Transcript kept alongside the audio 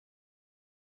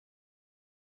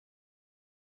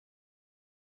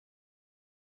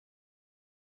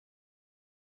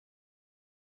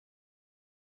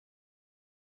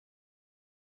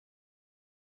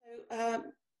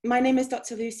My name is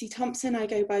Dr. Lucy Thompson. I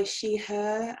go by she,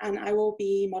 her, and I will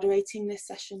be moderating this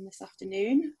session this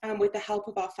afternoon with the help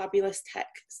of our fabulous tech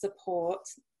support.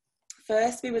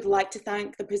 First, we would like to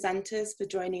thank the presenters for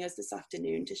joining us this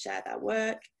afternoon to share their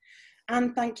work.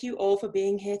 And thank you all for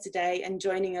being here today and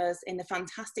joining us in the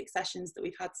fantastic sessions that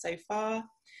we've had so far.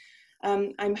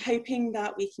 I'm hoping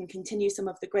that we can continue some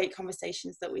of the great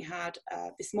conversations that we had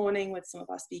this morning with some of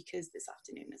our speakers this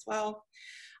afternoon as well.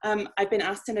 I've been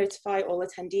asked to notify all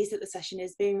attendees that the session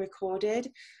is being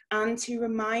recorded and to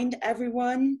remind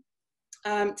everyone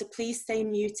to please stay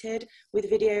muted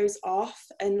with videos off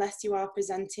unless you are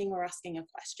presenting or asking a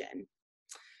question.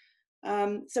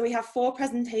 So we have 4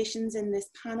 presentations in this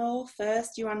panel.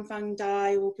 First, Yuanfang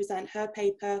Dai will present her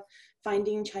paper,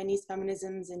 Finding Chinese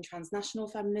Feminisms in Transnational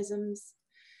Feminisms.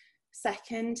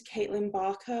 Second, Caitlin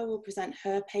Barker will present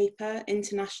her paper,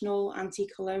 International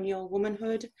Anti-Colonial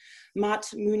Womanhood,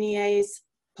 Marthe Moumié's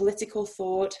Political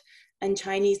Thought and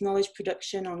Chinese Knowledge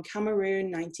Production on Cameroon,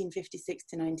 1956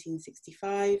 to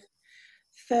 1965.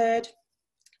 Third,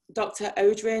 Dr.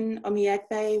 Odirin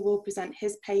Omiegbe will present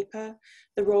his paper,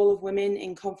 The Role of Women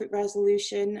in Conflict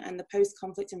Resolution and the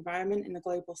Post-Conflict Environment in the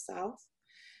Global South.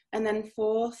 And then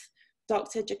fourth,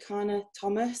 Dr. Jacana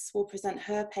Thomas will present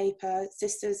her paper,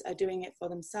 Sisters Are Doing It for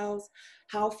Themselves,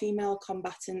 How Female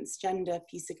Combatants Gender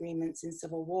Peace Agreements in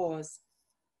Civil Wars.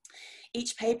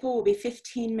 Each paper will be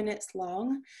 15 minutes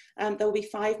long. There will be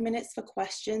 5 minutes for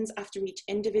questions after each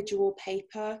individual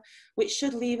paper, which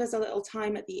should leave us a little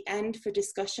time at the end for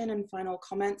discussion and final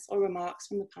comments or remarks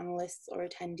from the panelists or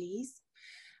attendees.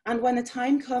 And when the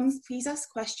time comes, please ask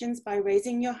questions by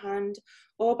raising your hand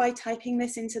or by typing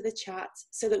this into the chat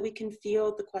so that we can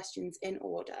field the questions in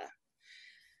order.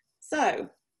 So,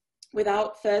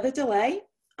 without further delay,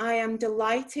 I am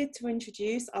delighted to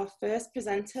introduce our first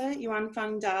presenter,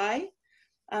 Yuanfang Dai.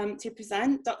 To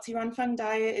present, Dr. Yuanfang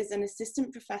Dai is an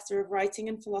assistant professor of writing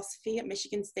and philosophy at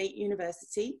Michigan State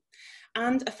University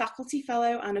and a faculty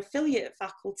fellow and affiliate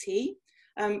faculty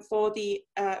for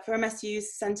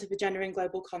MSU's Center for Gender in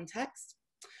Global Context.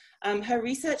 Her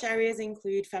research areas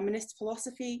include feminist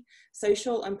philosophy,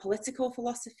 social and political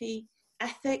philosophy,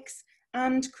 ethics,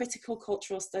 and critical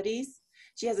cultural studies.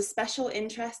 She has a special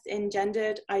interest in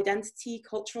gendered identity,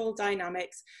 cultural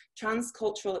dynamics,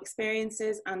 transcultural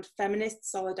experiences, and feminist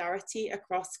solidarity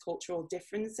across cultural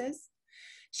differences.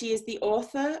 She is the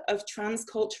author of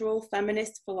Transcultural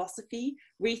Feminist Philosophy,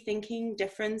 Rethinking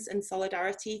Difference and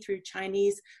Solidarity Through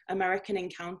Chinese-American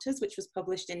Encounters, which was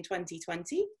published in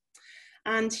 2020.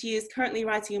 And she is currently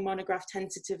writing a monograph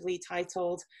tentatively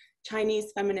titled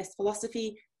Chinese Feminist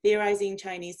Philosophy, Theorizing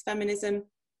Chinese Feminism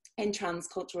in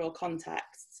Transcultural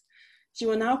Contexts. She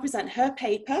will now present her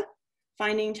paper,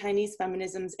 Finding Chinese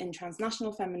Feminisms in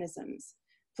Transnational Feminisms.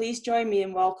 Please join me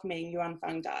in welcoming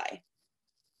Yuanfang Dai.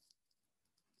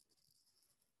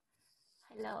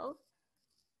 Hello.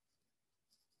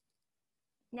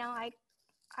 Now I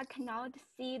cannot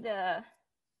see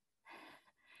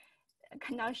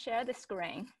cannot share the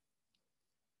screen.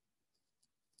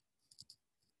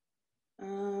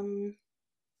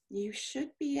 You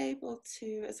should be able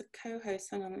to, as a co-host,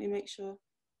 hang on, let me make sure.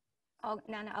 Oh,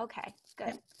 no, okay, good.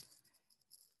 Yep.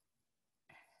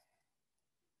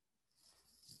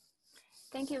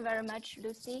 Thank you very much,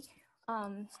 Lucy.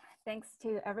 Thanks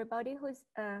to everybody who's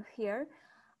here.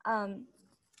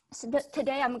 So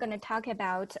today I'm going to talk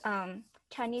about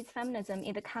Chinese feminism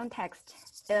in the context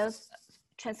of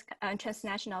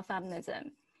transnational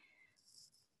feminism.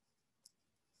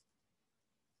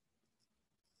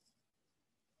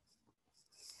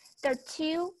 There are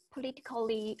 2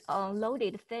 politically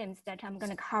loaded themes that I'm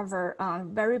going to cover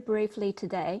very briefly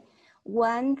today.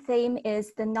 One theme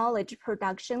is the knowledge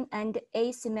production and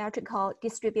asymmetrical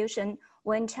distribution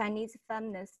when Chinese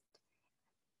feminists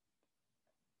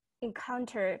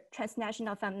encounter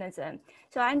transnational feminism.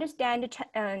 So I understand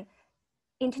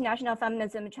international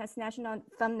feminism, transnational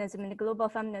feminism, and global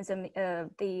feminism,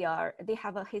 they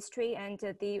have a history and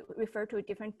they refer to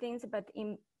different things, but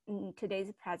in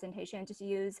today's presentation, just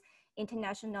use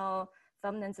international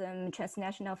feminism,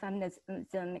 transnational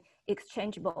feminism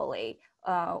exchangeably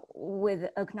with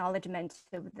acknowledgement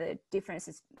of the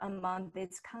differences among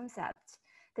these concepts.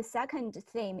 The second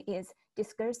theme is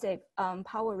discursive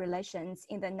power relations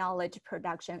in the knowledge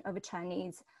production of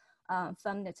Chinese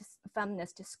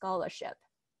feminist scholarship.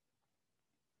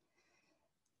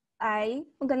 I'm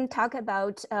going to talk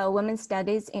about women's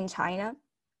studies in China.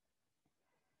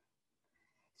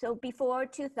 So before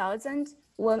 2000,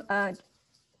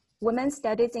 women's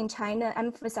studies in China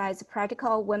emphasize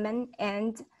practical women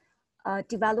and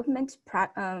development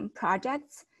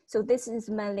projects. So this is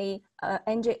mainly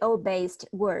NGO-based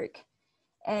work.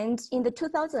 And in the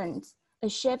 2000s, a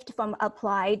shift from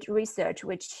applied research,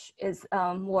 which is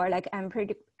more like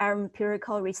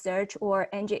empirical research or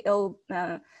NGO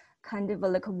kind of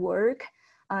like work,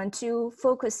 to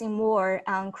focusing more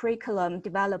on curriculum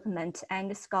development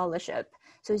and scholarship.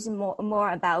 So it's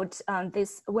more about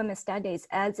this women's studies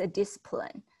as a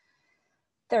discipline.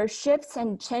 There are shifts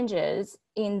and changes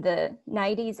in the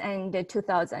 90s and the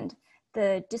 2000s.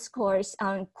 The discourse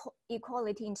on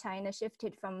equality in China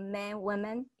shifted from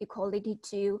man-woman equality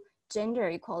to gender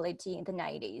equality in the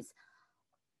 90s.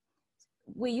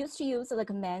 We used to use like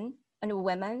men and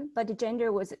women, but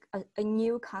gender was a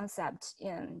new concept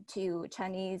to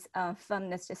Chinese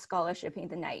feminist scholarship in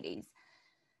the 90s.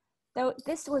 Though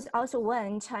this was also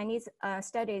when Chinese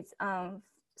studies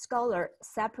scholar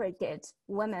separated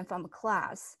women from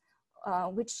class,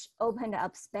 which opened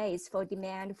up space for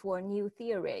demand for new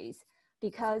theories,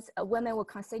 because women were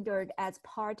considered as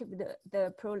part of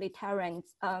the proletarian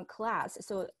class.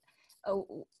 So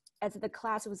as the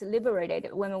class was liberated,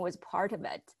 women was part of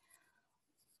it.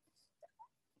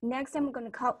 Next, I'm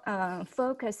going to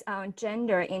focus on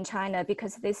gender in China,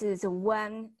 because this is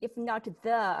one, if not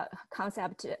the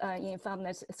concept in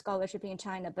feminist scholarship in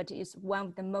China, but it's one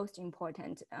of the most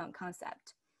important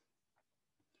concepts.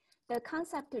 The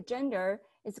concept of gender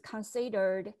is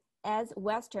considered as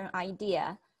Western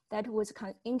idea that was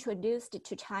introduced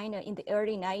to China in the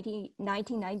early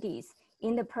 1990s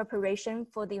in the preparation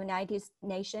for the United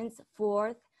Nations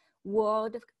 4th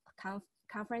World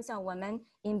Conference on Women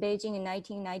in Beijing in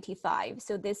 1995.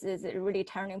 So this is a really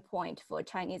turning point for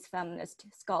Chinese feminist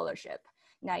scholarship,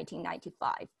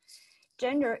 1995.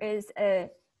 Gender is an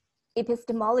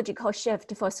epistemological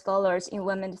shift for scholars in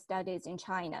women's studies in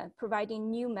China, providing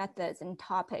new methods and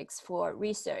topics for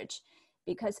research,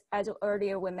 because as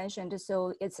earlier we mentioned,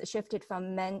 so it's shifted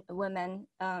from men, women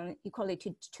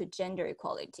equality to gender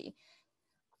equality.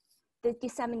 The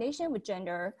dissemination of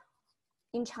gender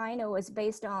in China was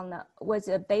based on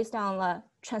a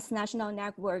transnational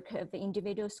network of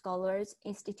individual scholars,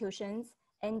 institutions,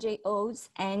 NGOs,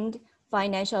 and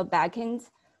financial backings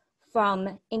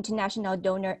from international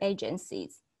donor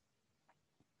agencies.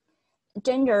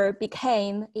 Gender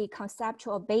became a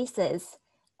conceptual basis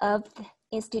of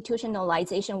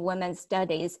institutionalization of women's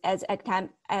studies as an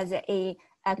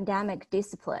academic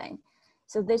discipline.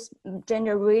 So this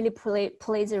gender really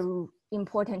plays an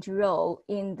important role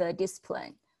in the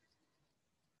discipline.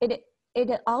 It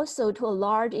also, to a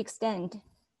large extent,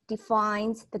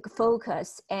 defines the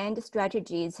focus and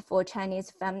strategies for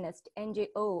Chinese feminist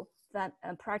NGO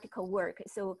practical work.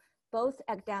 So both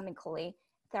academically,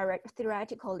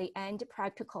 theoretically, and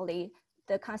practically,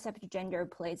 the concept of gender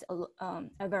plays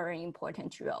a very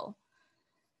important role.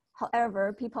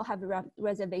 However, people have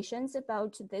reservations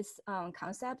about this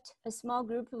concept. A small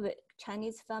group of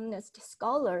Chinese feminist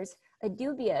scholars are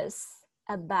dubious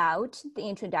about the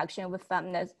introduction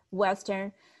of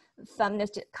Western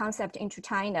feminist concept into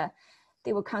China.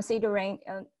 They were considering,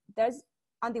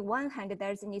 on the one hand,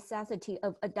 there's a necessity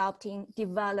of adopting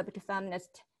developed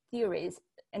feminist theories,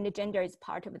 and the gender is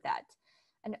part of that.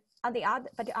 And on the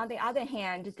other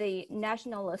hand, the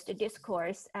nationalist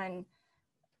discourse and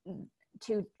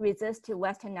to resist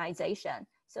Westernization.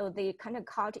 So they kind of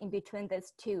caught in between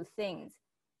these two things.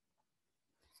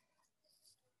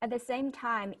 At the same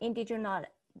time,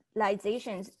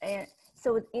 indigenization,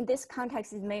 so in this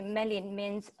context, it mainly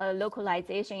means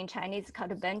localization in Chinese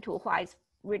called Bantuhua, is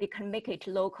really can make it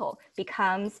local,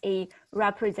 becomes a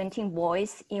representing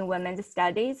voice in women's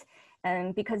studies.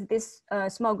 And because this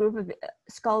small group of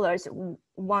scholars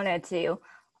wanted to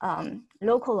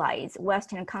localize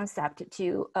Western concept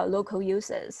to local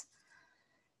uses.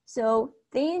 So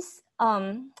this,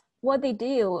 what they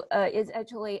do is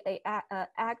actually an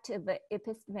act of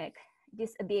epistemic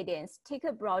disobedience. Take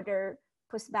a broader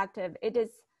perspective. It is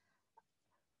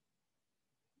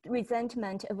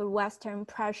resentment of a Western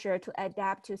pressure to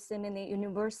adapt to seemingly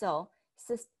universal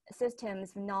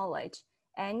systems of knowledge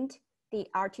and the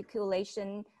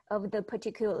articulation of the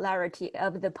particularity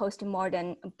of the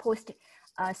postmodern,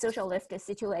 post-socialist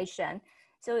situation.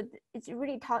 So it's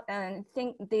really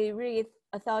they really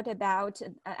thought about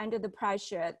under the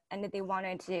pressure, and they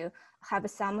wanted to have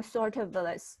some sort of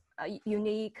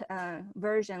unique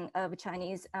version of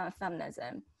Chinese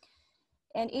feminism.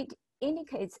 And it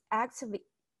indicates acts of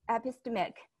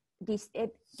epistemic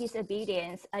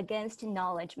disobedience against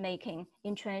knowledge making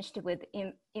entrenched with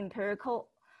empirical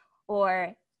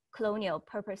or colonial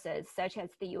purposes, such as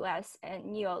the US and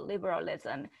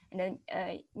neoliberalism. And then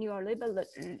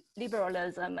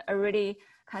neoliberalism already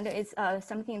kind of is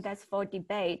something that's for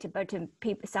debate, but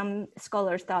some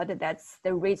scholars thought that that's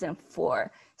the reason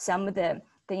for some of the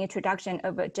introduction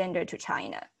of gender to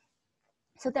China.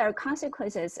 So there are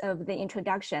consequences of the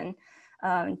introduction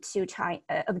to China,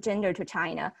 of gender to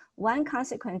China. One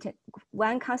consequence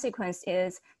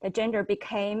is that gender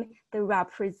became the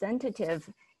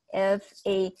representative of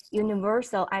a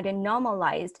universal and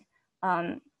normalized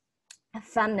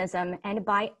feminism, and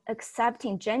by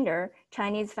accepting gender,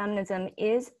 Chinese feminism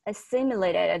is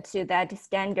assimilated to that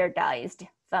standardized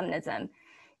feminism.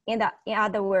 In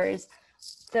other words,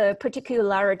 the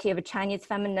particularity of Chinese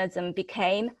feminism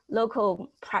became local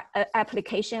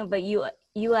application of a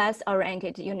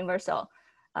US-oriented universal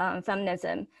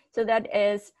feminism. So that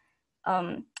is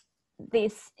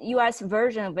this US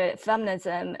version of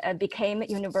feminism became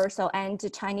universal, and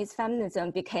Chinese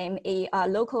feminism became a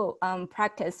local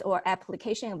practice or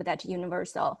application of that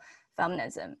universal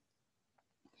feminism.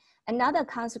 Another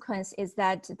consequence is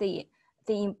that the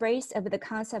embrace of the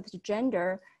concept of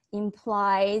gender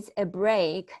implies a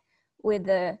break with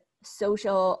the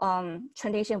social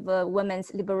tradition of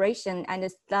women's liberation, and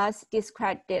thus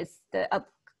discredits the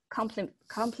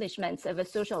accomplishments of a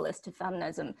socialist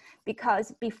feminism,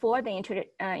 because before the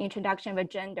introduction of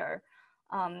gender,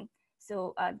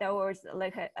 there was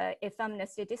like a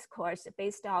feminist discourse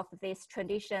based off this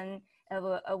tradition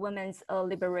of a women's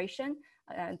liberation,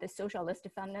 the socialist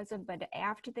feminism. But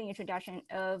after the introduction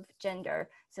of gender,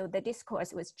 so the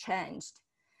discourse was changed.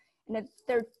 And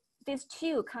these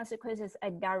two consequences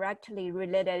are directly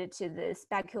related to the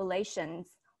speculations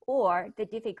or the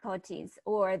difficulties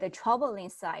or the troubling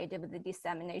side of the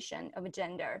dissemination of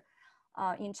gender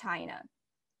in China.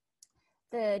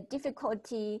 The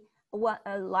difficulty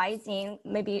lies in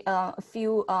maybe a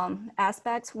few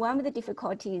aspects. One of the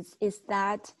difficulties is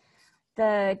that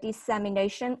the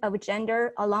dissemination of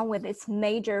gender, along with its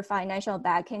major financial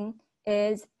backing,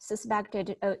 is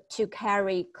suspected to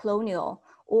carry colonial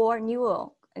or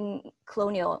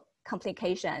neo-colonial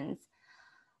complications.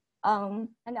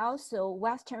 And also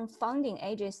Western funding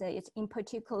agencies, in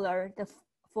particular the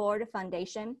Ford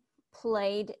Foundation,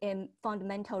 played a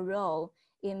fundamental role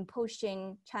in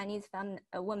pushing Chinese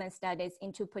women's studies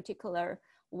into particular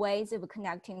ways of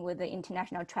connecting with the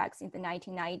international tracks in the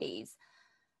 1990s.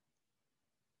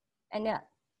 And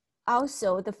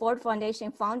also, the Ford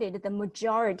Foundation funded the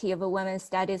majority of women's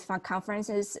studies from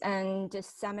conferences and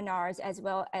seminars, as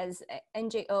well as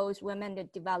NGOs' Women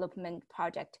Development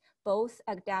Project, both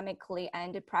academically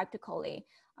and practically.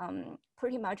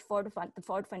 Pretty much the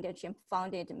Ford Foundation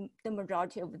funded the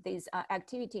majority of these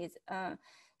activities,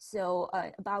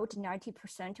 about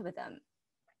 90% of them.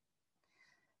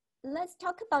 Let's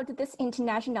talk about this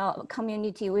international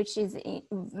community, which is a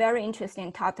very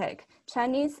interesting topic.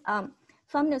 Chinese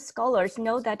feminist scholars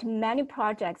know that many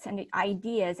projects and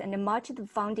ideas and much of the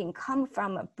funding come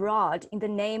from abroad in the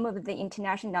name of the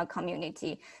international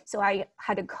community. So I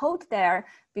had a quote there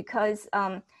because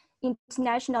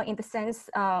international in the sense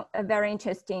a very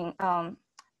interesting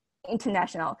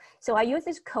international. So I use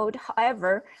this quote,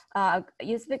 however,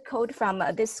 use the quote from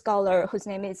this scholar whose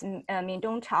name is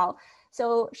Mindong Chao.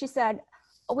 So she said,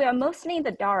 "We are mostly in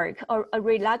the dark or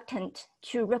reluctant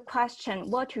to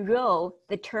question what role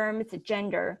the terms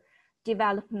gender,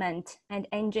 development, and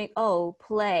NGO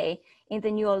play in the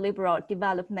neoliberal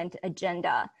development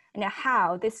agenda, and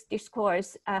how this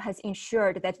discourse has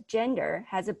ensured that gender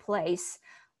has a place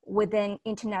within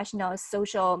international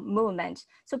social movement."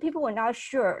 So people were not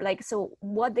sure, like, so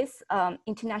what this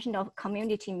international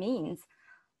community means.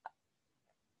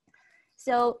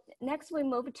 So next we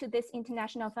move to this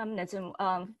international feminism,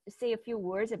 say a few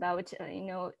words about,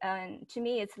 to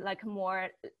me, it's like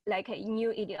more like a new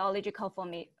ideological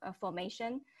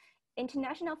formation.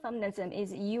 International feminism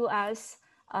is US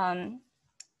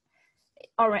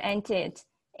oriented,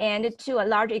 and to a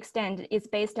large extent, it's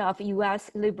based off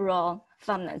US liberal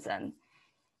feminism.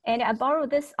 And I borrow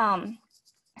this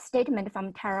statement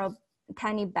from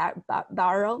Tani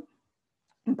Barlow.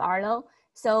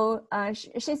 So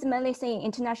she's mainly saying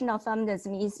international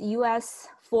feminism is US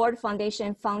Ford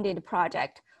Foundation funded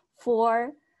project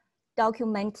for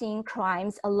documenting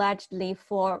crimes allegedly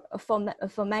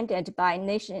fomented by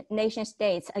nation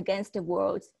states against the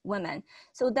world's women.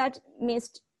 So that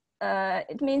means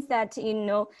it means that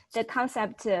the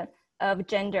concept of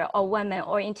gender or women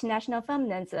or international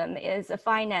feminism is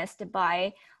financed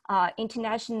by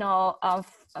international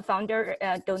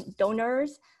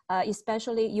donors,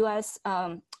 especially US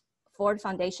Ford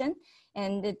Foundation,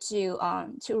 and to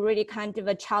really kind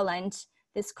of challenge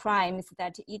these crimes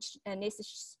that each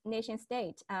nation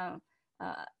state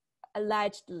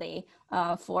allegedly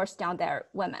forced on their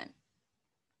women.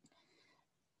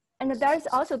 And there's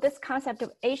also this concept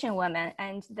of Asian women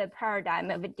and the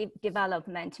paradigm of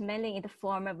development, mainly in the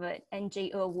form of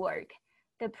NGO work.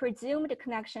 The presumed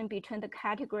connection between the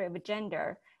category of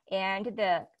gender and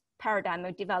the paradigm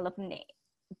of development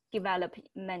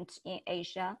in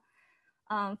Asia.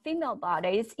 Female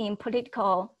bodies in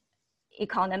political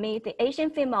economy, the Asian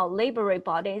female labor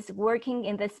bodies working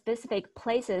in the specific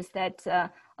places that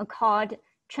are called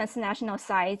transnational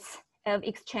sites of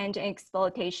exchange and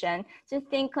exploitation. So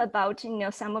think about,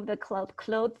 some of the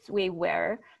clothes we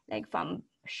wear, like from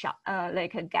shop,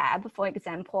 like a Gap, for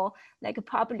example, like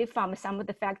probably from some of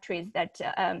the factories that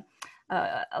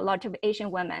a lot of Asian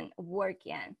women work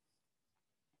in.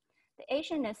 The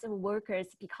Asianness of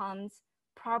workers becomes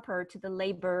proper to the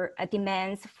labor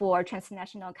demands for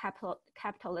transnational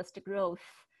capitalist growth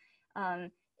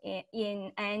and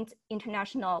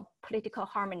international political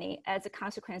harmony as a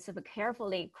consequence of a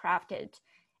carefully crafted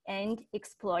and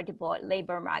exploitable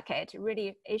labor market.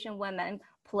 Really, Asian women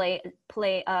play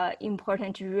an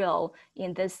important role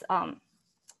in this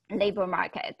labor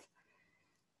market.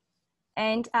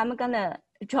 And I'm gonna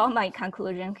draw my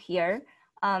conclusion here.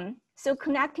 So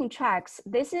connecting tracks,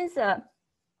 this is a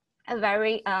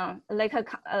very like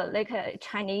a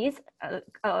Chinese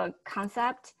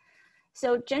concept.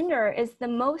 So gender is the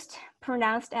most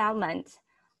pronounced element,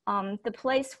 the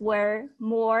place where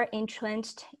more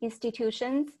entrenched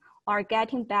institutions are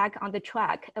getting back on the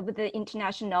track of the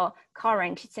international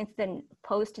current since the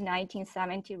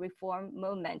post-1970 reform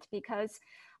movement, because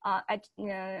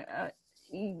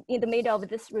in the middle of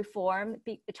this reform,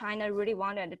 China really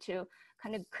wanted to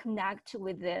kind of connect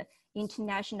with the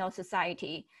international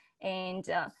society. And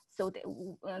so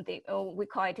we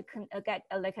call it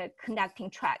like a connecting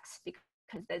tracks, because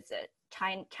there's a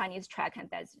Chinese track and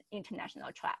there's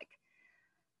international track.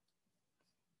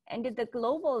 And the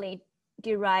globally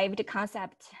derived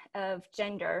concept of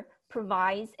gender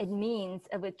provides a means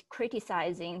of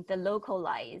criticizing the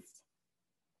localized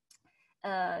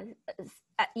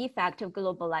effect of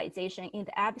globalization in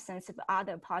the absence of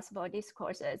other possible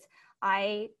discourses.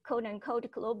 I quote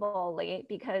unquote globally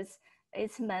because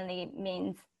it mainly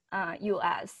means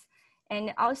US.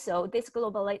 And also this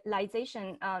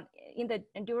globalization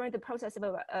during the process of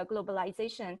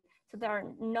globalization, so there are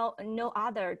no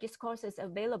other discourses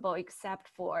available except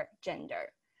for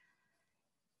gender.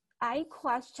 I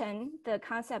question the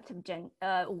concept of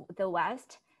the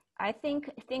West. I think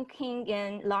thinking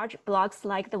in large blocks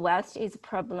like the West is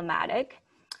problematic.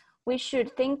 We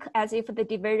should think as if the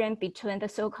division between the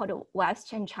so-called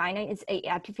West and China is an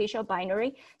artificial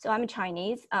binary. So I'm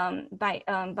Chinese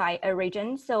by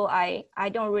origin, so I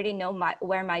don't really know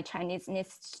where my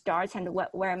Chinese-ness starts and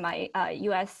where my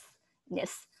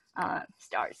US-ness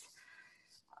starts.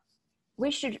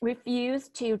 We should refuse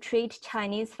to treat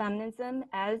Chinese feminism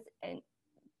as a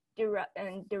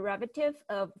derivative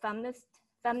of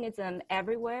feminism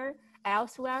everywhere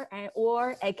elsewhere,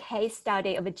 or a case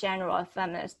study of a general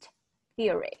feminist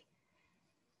theory.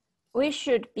 We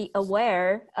should be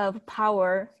aware of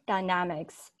power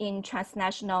dynamics in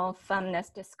transnational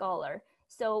feminist scholar.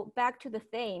 So back to the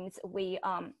themes we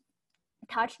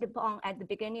touched upon at the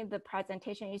beginning of the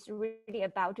presentation is really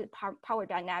about power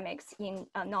dynamics in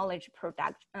knowledge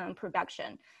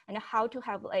production and how to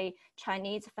have a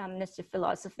Chinese feminist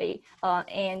philosophy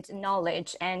and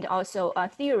knowledge and also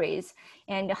theories,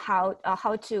 and how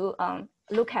to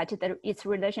look at its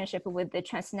relationship with the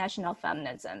transnational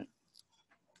feminism.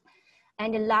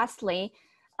 And lastly,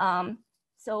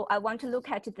 so I want to look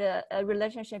at the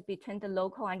relationship between the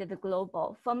local and the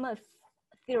global. From a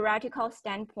theoretical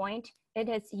standpoint, it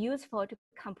is useful to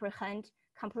comprehend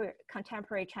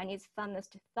contemporary Chinese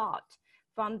feminist thought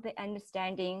from the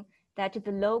understanding that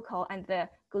the local and the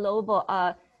global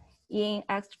are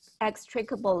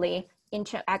inextricably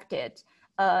interconnected.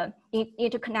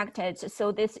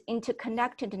 So this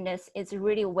interconnectedness is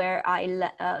really where I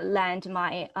land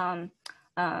my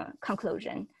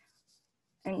conclusion.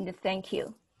 And thank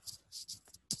you.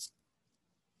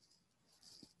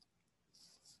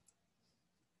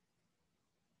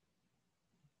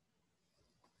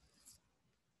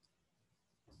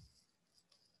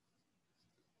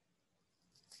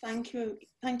 Thank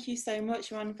you so much,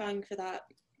 Yuanfang, for that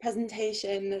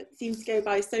presentation. It seems to go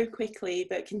by so quickly,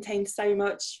 but contains so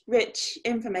much rich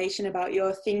information about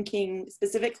your thinking,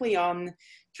 specifically on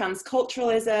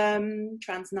transculturalism,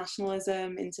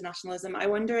 transnationalism, internationalism. I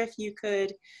wonder if you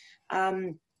could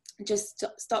just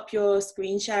stop your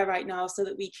screen share right now so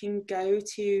that we can go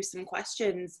to some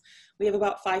questions. We have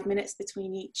about 5 minutes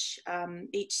between each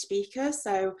speaker,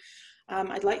 so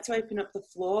I'd like to open up the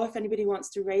floor. If anybody wants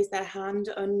to raise their hand,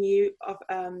 unmute,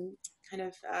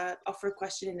 offer a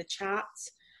question in the chat.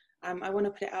 I want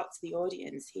to put it out to the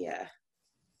audience here.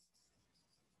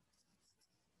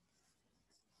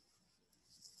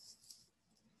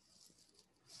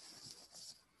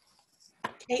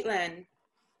 Caitlin,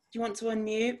 do you want to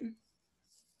unmute?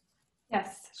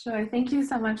 Yes, sure. Thank you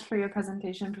so much for your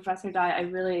presentation, Professor Dai. I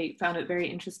really found it very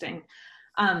interesting.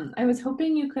 I was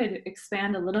hoping you could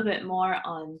expand a little bit more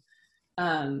on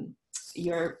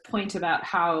your point about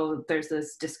how there's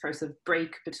this discursive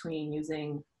break between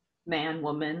using man,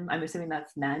 woman, I'm assuming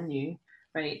that's nan-yu,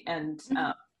 right, and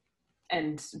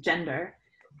gender.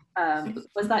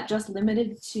 Was that just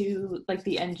limited to like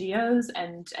the NGOs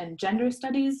and gender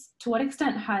studies? To what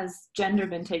extent has gender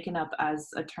been taken up as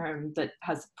a term that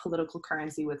has political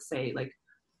currency with, say, like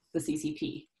the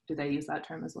CCP? Do they use that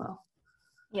term as well?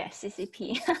 Yes,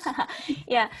 CCP.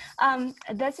 Yeah,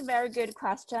 that's a very good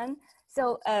question.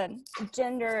 So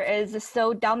gender is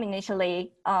so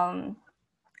dominantly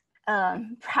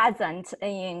present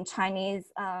in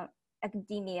Chinese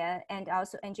academia and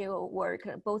also NGO work,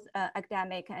 both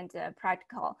academic and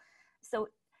practical. So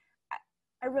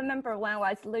I remember when I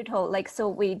was little, like, so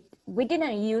we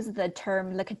didn't use the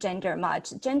term like gender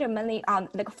much. Gender mainly on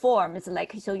like forms,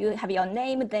 like, so you have your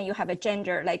name, then you have a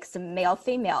gender, like some male,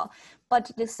 female.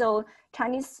 But so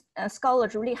Chinese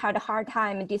scholars really had a hard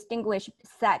time distinguish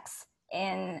sex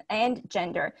and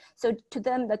gender. So to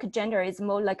them, like gender is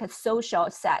more like a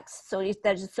social sex. So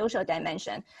there's a social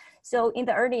dimension. So in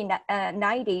the early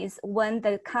 90s, when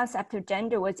the concept of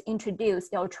gender was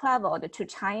introduced or traveled to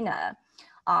China,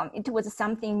 it was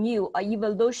something new,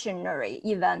 evolutionary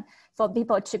even, for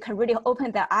people to really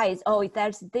open their eyes. Oh,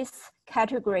 there's this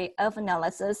category of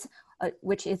analysis,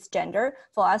 which is gender,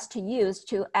 for us to use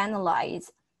to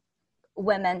analyze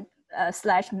women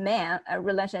slash man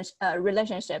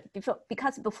relationship.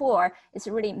 Because before it's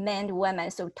really man,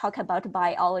 women, so talk about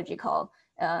biological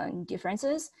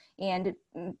differences, and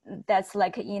that's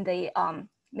like in the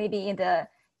maybe in the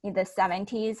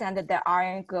 70s, and the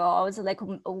Iron Girls, like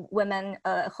women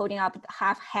holding up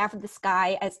half the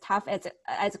sky, as tough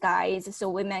as guys, so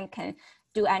women can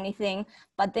do anything.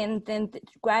 But then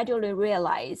gradually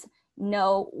realize,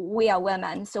 no, we are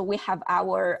women, so we have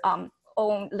our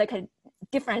own like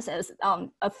differences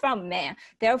from men.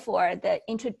 Therefore, the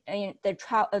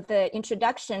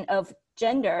introduction of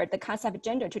gender, the concept of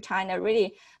gender to China,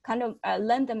 really kind of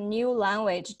lend them new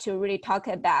language to really talk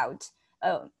about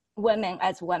women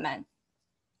as women.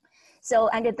 So,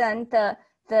 and then the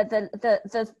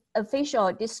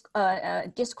official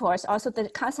discourse, also the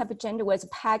concept of gender was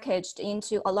packaged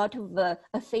into a lot of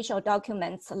official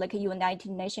documents, like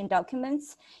United Nations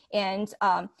documents, and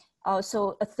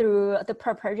also through the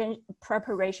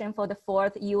preparation for the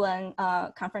 4th UN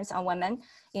Conference on Women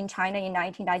in China in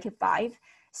 1995.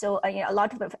 So a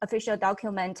lot of official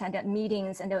documents and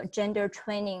meetings and gender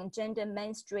training, gender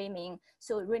mainstreaming.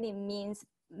 So it really means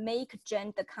make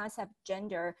the concept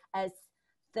gender as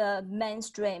the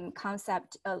mainstream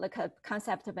concept, like a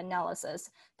concept of analysis.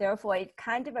 Therefore, it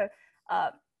kind of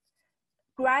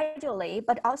gradually,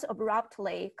 but also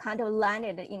abruptly, kind of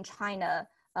landed in China,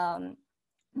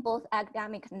 both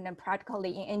academic and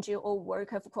practically in NGO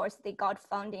work. Of course, they got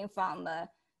funding from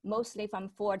mostly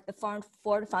from the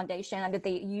Ford Foundation, and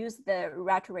they use the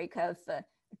rhetoric of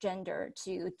gender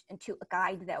to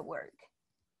guide their work.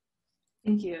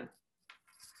 Thank you.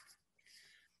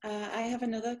 I have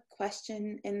another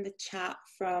question in the chat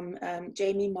from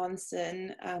Jamie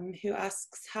Monson, who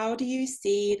asks, how do you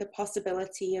see the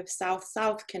possibility of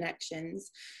South-South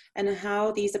connections and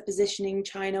how these are positioning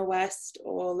China-West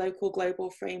or local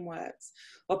global frameworks,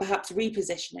 or perhaps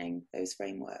repositioning those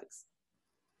frameworks?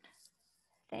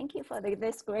 Thank you for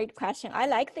this great question. I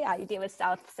like the idea of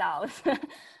South-South.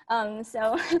 One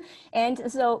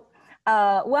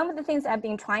of the things I've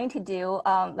been trying to do,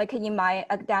 like in my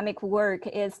academic work,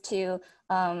 is to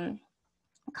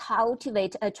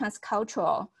cultivate a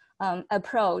transcultural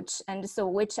approach, and so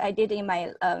which I did in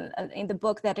my in the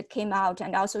book that came out,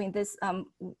 and also in this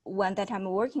one that I'm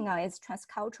working on, is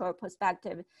transcultural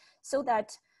perspective, so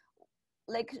that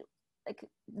like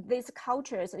these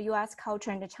cultures, the U.S.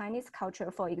 culture and the Chinese culture,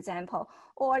 for example,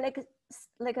 or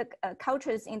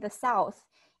cultures in the South.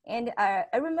 And I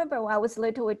remember when I was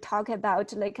little, we talk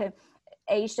about like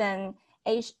Asian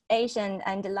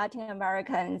and Latin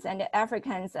Americans and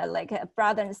Africans, like a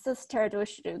brother and sister,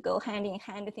 should go hand in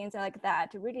hand, things like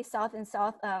that. Really South and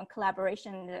South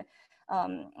collaboration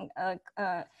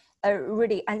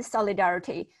really, and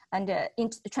solidarity and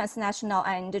transnational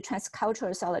and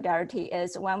transcultural solidarity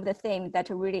is one of the themes that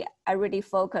I really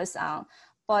focus on.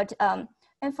 But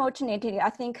unfortunately, I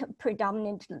think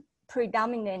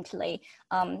predominantly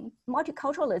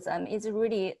multiculturalism is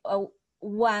really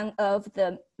one of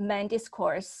the main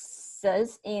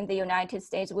discourses in the United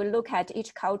States. We look at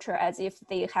each culture as if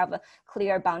they have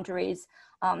clear boundaries.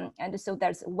 And so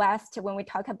there's West. When we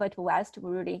talk about West,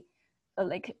 we really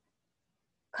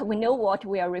we know what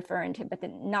we are referring to, but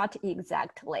not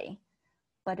exactly.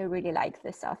 But I really like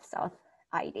the South-South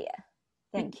idea.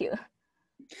 Thank you.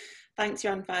 Thanks,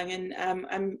 Yuanfang. And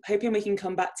I'm hoping we can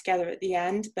come back together at the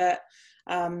end, but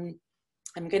I'm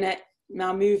going to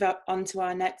now move up onto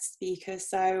our next speaker.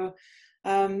 So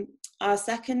our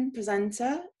second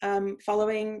presenter,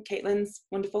 following Caitlin's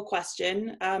wonderful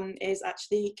question, is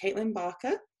actually Caitlin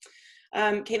Barker.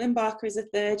 Caitlin Barker is a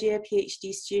third-year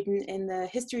PhD student in the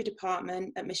History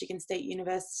Department at Michigan State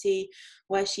University,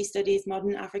 where she studies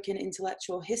modern African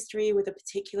intellectual history with a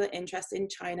particular interest in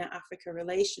China-Africa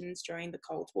relations during the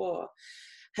Cold War.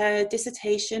 Her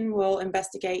dissertation will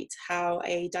investigate how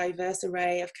a diverse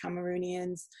array of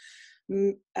Cameroonians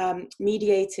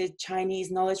mediated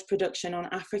Chinese knowledge production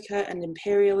on Africa and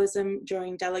imperialism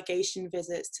during delegation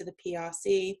visits to the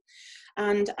PRC,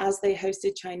 and as they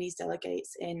hosted Chinese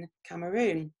delegates in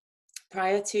Cameroon.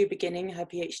 Prior to beginning her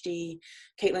PhD,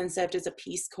 Caitlin served as a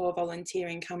Peace Corps volunteer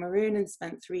in Cameroon and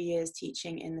spent 3 years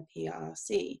teaching in the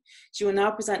PRC. She will now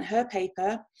present her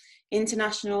paper,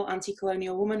 International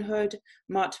Anti-Colonial Womanhood,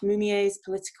 Marthe Moumié's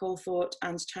Political Thought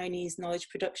and Chinese Knowledge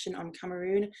Production on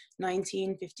Cameroon,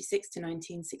 1956 to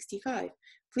 1965.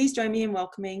 Please join me in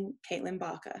welcoming Caitlin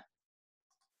Barker.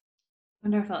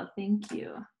 Wonderful, thank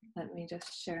you. Let me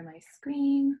just share my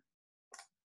screen.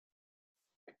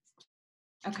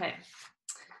 Okay,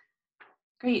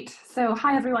 great. So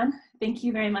hi everyone. Thank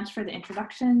you very much for the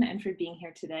introduction and for being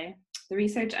here today. The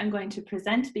research I'm going to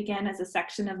present began as a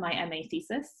section of my MA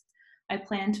thesis. I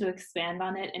plan to expand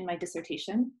on it in my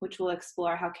dissertation, which will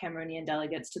explore how Cameroonian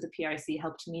delegates to the PRC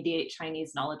helped mediate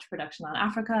Chinese knowledge production on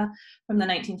Africa from the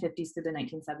 1950s to the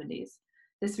 1970s.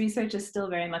 This research is still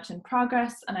very much in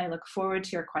progress, and I look forward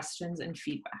to your questions and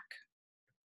feedback.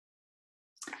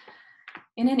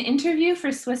 In an interview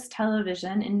for Swiss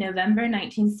television in November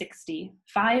 1960,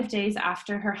 5 days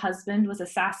after her husband was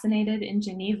assassinated in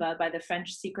Geneva by the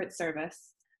French Secret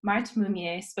Service, Marthe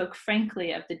Moumié spoke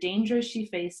frankly of the dangers she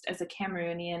faced as a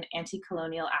Cameroonian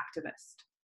anti-colonial activist.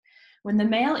 When the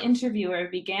male interviewer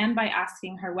began by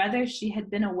asking her whether she had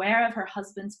been aware of her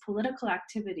husband's political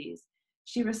activities,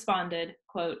 she responded,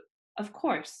 quote, "Of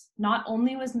course, not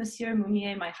only was Monsieur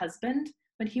Moumié my husband,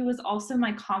 but he was also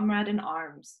my comrade in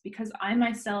arms, because I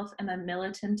myself am a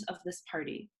militant of this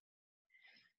party."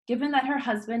 Given that her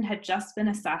husband had just been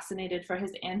assassinated for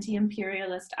his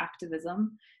anti-imperialist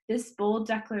activism, this bold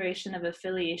declaration of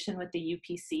affiliation with the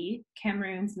UPC,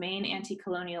 Cameroon's main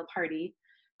anti-colonial party,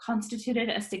 constituted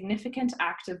a significant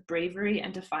act of bravery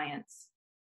and defiance.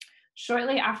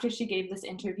 Shortly after she gave this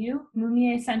interview,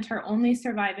 Moumié sent her only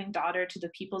surviving daughter to the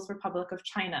People's Republic of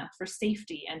China for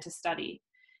safety and to study,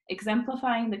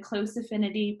 exemplifying the close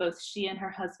affinity both she and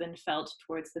her husband felt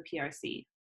towards the PRC.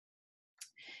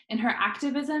 In her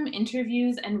activism,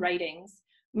 interviews, and writings,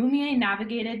 Moumié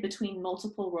navigated between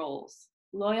multiple roles: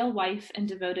 loyal wife and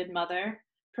devoted mother,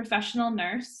 professional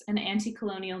nurse, and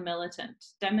anti-colonial militant,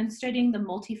 demonstrating the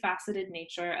multifaceted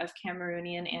nature of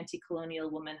Cameroonian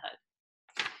anti-colonial womanhood.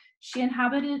 She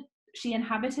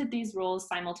inhabited these roles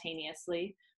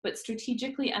simultaneously, but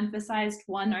strategically emphasized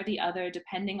one or the other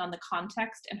depending on the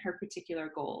context and her particular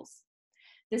goals.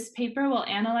 This paper will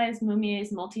analyze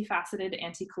Moumié's multifaceted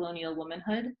anti-colonial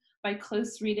womanhood by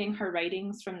close reading her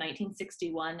writings from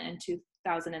 1961 and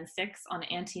 2006 on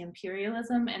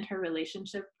anti-imperialism and her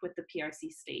relationship with the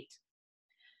PRC state.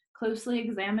 Closely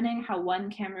examining how one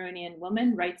Cameroonian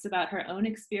woman writes about her own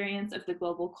experience of the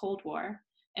global Cold War,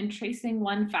 and tracing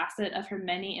one facet of her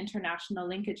many international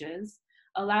linkages,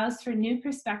 allows for new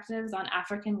perspectives on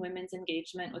African women's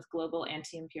engagement with global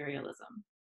anti-imperialism.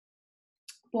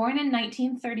 Born in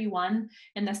 1931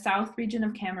 in the South region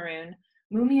of Cameroon,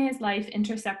 Moumié's life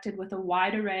intersected with a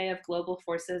wide array of global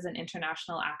forces and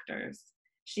international actors.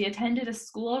 She attended a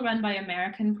school run by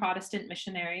American Protestant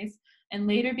missionaries and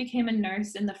later became a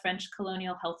nurse in the French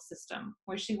colonial health system,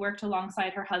 where she worked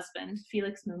alongside her husband,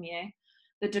 Félix Moumié,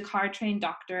 the Dakar-trained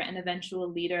doctor and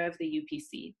eventual leader of the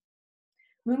UPC.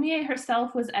 Moumié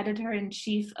herself was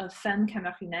editor-in-chief of Femmes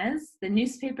Camerounaises, the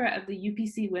newspaper of the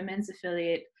UPC women's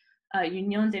affiliate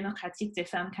Union Démocratique des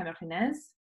Femmes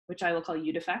Camerounaises, which I will call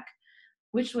UDFEC,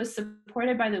 which was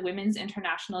supported by the Women's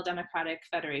International Democratic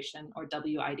Federation, or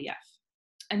WIDF.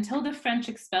 Until the French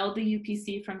expelled the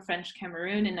UPC from French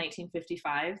Cameroon in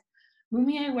 1955,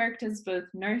 Moumié worked as both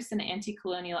nurse and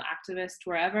anti-colonial activist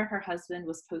wherever her husband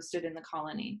was posted in the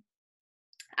colony.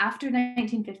 After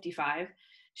 1955,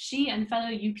 she and fellow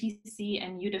UPC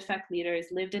and UDFEC leaders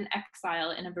lived in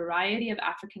exile in a variety of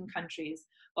African countries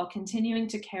while continuing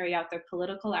to carry out their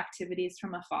political activities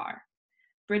from afar.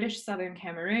 British Southern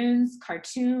Cameroons,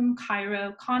 Khartoum,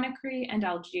 Cairo, Conakry, and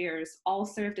Algiers all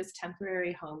served as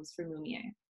temporary homes for Moumié.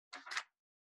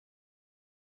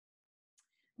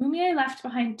 Moumié left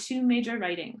behind two major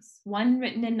writings, one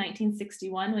written in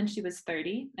 1961 when she was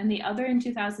 30, and the other in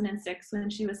 2006 when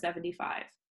she was 75.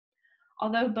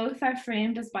 Although both are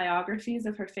framed as biographies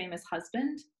of her famous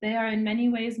husband, they are in many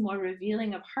ways more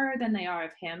revealing of her than they are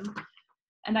of him,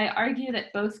 and I argue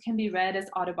that both can be read as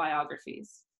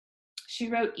autobiographies. She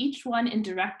wrote each one in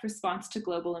direct response to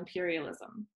global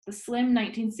imperialism. The slim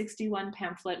 1961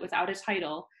 pamphlet without a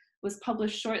title was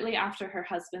published shortly after her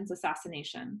husband's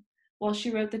assassination, while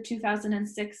she wrote the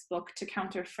 2006 book to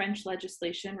counter French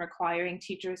legislation requiring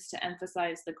teachers to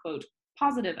emphasize the, quote,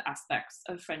 positive aspects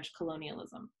of French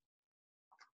colonialism.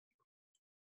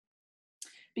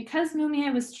 Because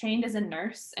Moumié was trained as a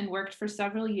nurse and worked for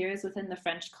several years within the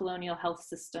French colonial health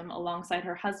system alongside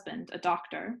her husband, a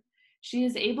doctor, she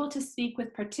is able to speak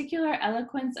with particular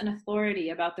eloquence and authority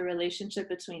about the relationship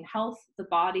between health, the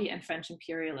body, and French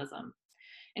imperialism.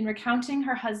 In recounting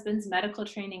her husband's medical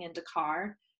training in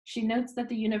Dakar, she notes that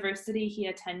the university he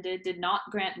attended did not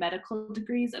grant medical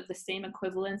degrees of the same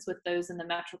equivalence with those in the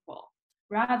metropole.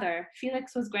 Rather,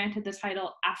 Felix was granted the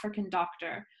title African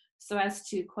Doctor, so as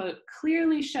to, quote,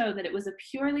 clearly show that it was a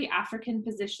purely African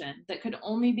position that could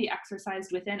only be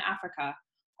exercised within Africa,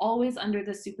 always under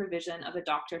the supervision of a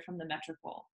doctor from the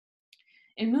metropole.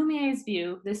 In Moumié's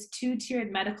view, this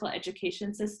two-tiered medical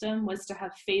education system was to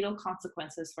have fatal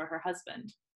consequences for her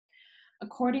husband.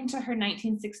 According to her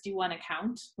 1961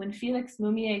 account, when Felix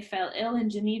Moumié fell ill in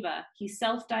Geneva, he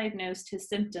self-diagnosed his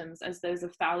symptoms as those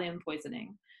of thallium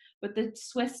poisoning, but the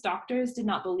Swiss doctors did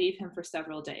not believe him for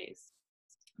several days.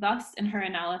 Thus, in her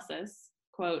analysis,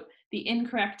 quote, the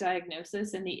incorrect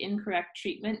diagnosis and the incorrect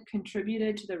treatment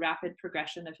contributed to the rapid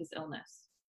progression of his illness.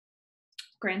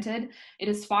 Granted, it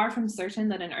is far from certain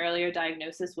that an earlier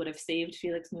diagnosis would have saved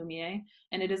Felix Moumié,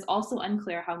 and it is also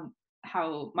unclear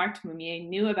how Marthe Moumié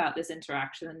knew about this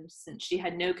interaction, since she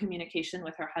had no communication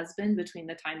with her husband between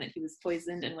the time that he was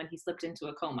poisoned and when he slipped into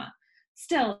a coma.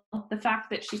 Still, the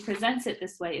fact that she presents it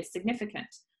this way is significant,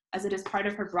 as it is part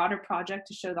of her broader project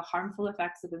to show the harmful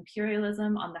effects of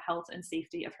imperialism on the health and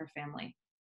safety of her family.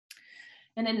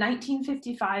 In a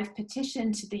 1955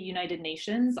 petition to the United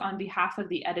Nations on behalf of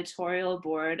the editorial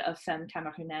board of Femme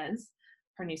Camerounaise,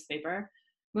 her newspaper,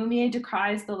 Moumié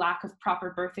decries the lack of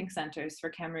proper birthing centers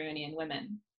for Cameroonian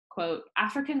women. Quote,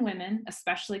 African women,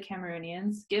 especially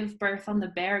Cameroonians, give birth on the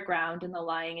bare ground in the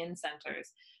lying-in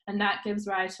centers, and that gives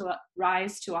rise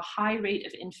to a high rate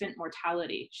of infant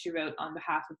mortality, she wrote on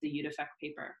behalf of the UDFEC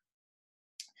paper.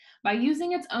 By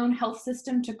using its own health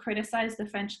system to criticize the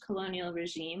French colonial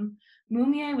regime,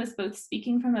 Moumié was both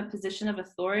speaking from a position of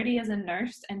authority as a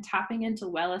nurse and tapping into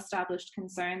well-established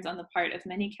concerns on the part of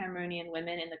many Cameroonian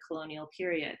women in the colonial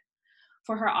period.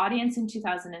 For her audience in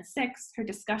 2006, her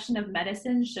discussion of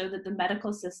medicine showed that the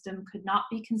medical system could not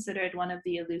be considered one of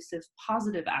the elusive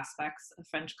positive aspects of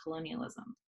French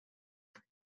colonialism.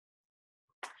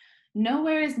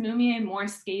 Nowhere is Moumié more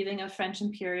scathing of French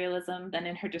imperialism than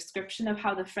in her description of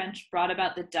how the French brought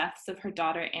about the deaths of her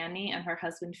daughter Annie and her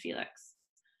husband Felix.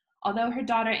 Although her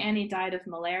daughter Annie died of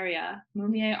malaria,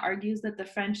 Moumié argues that the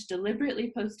French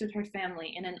deliberately posted her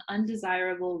family in an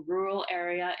undesirable rural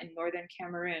area in northern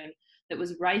Cameroon that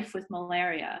was rife with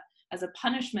malaria as a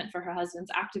punishment for her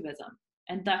husband's activism,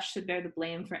 and thus should bear the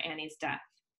blame for Annie's death.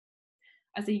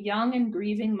 As a young and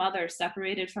grieving mother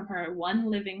separated from her one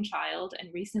living child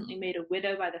and recently made a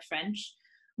widow by the French,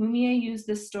 Moumié used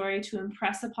this story to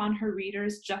impress upon her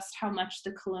readers just how much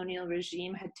the colonial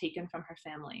regime had taken from her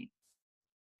family.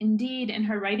 Indeed, in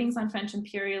her writings on French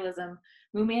imperialism,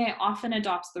 Moumié often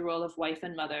adopts the role of wife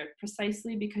and mother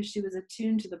precisely because she was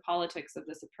attuned to the politics of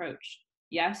this approach.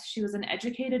 Yes, she was an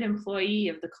educated employee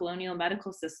of the colonial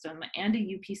medical system and a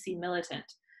UPC militant,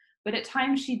 but at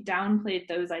times she downplayed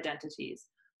those identities,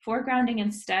 foregrounding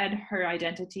instead her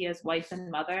identity as wife and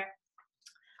mother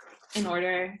in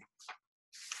order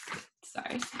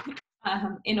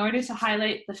to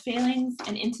highlight the failings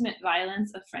and intimate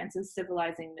violence of France's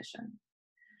civilizing mission.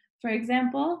 For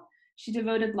example, She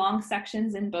devoted long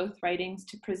sections in both writings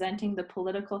to presenting the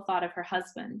political thought of her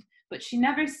husband, but she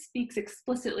never speaks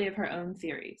explicitly of her own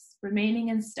theories, remaining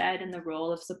instead in the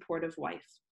role of supportive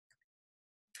wife.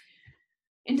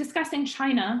 In discussing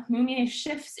China, Moumié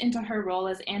shifts into her role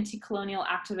as anti-colonial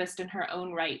activist in her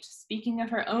own right, speaking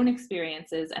of her own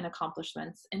experiences and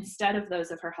accomplishments instead of those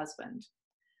of her husband.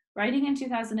 Writing in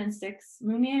 2006,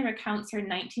 Moumié recounts her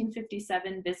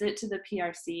 1957 visit to the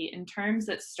PRC in terms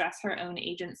that stress her own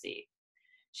agency.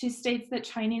 She states that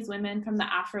Chinese women from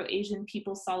the Afro-Asian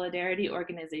People's Solidarity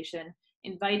Organization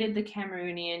invited the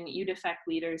Cameroonian UDFEC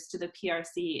leaders to the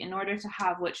PRC in order to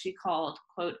have what she called,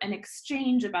 quote, an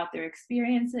exchange about their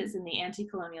experiences in the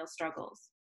anti-colonial struggles.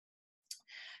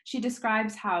 She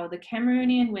describes how the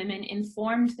Cameroonian women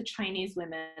informed the Chinese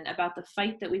women about the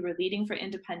fight that we were leading for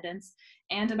independence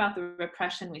and about the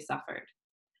repression we suffered.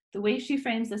 The way she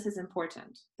frames this is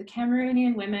important. The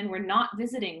Cameroonian women were not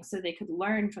visiting so they could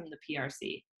learn from the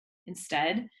PRC.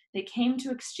 Instead, they came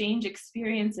to exchange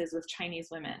experiences with Chinese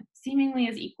women, seemingly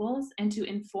as equals, and to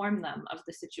inform them of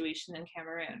the situation in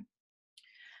Cameroon.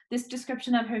 This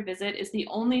description of her visit is the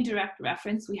only direct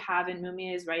reference we have in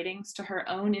Moumié's writings to her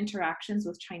own interactions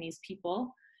with Chinese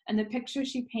people, and the picture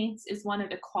she paints is one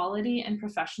of equality and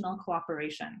professional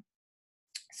cooperation.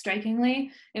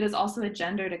 Strikingly, it is also a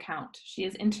gendered account. She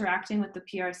is interacting with the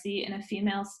PRC in a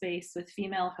female space with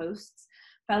female hosts,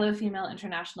 fellow female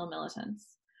international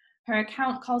militants. Her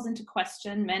account calls into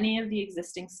question many of the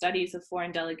existing studies of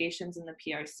foreign delegations in the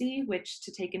PRC, which,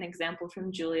 to take an example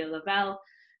from Julia Lavelle,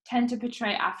 tend to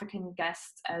portray African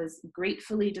guests as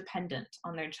gratefully dependent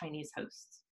on their Chinese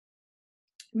hosts.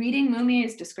 Reading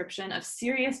Moumié's description of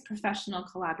serious professional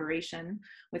collaboration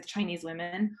with Chinese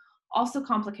women also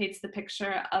complicates the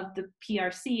picture of the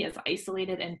PRC as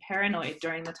isolated and paranoid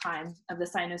during the time of the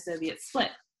Sino-Soviet split,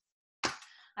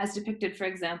 as depicted, for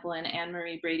example, in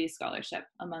Anne-Marie Brady's scholarship,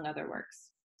 among other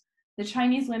works. The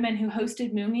Chinese women who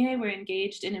hosted Moumié were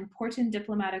engaged in important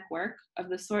diplomatic work of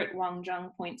the sort Wang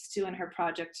Zheng points to in her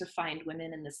project to find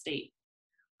women in the state.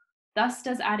 Thus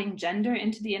does adding gender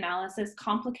into the analysis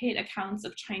complicate accounts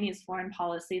of Chinese foreign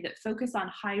policy that focus on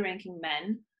high-ranking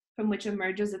men, from which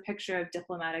emerges a picture of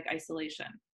diplomatic isolation.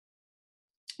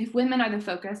 If women are the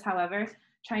focus, however,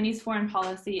 Chinese foreign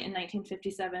policy in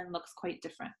 1957 looks quite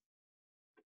different.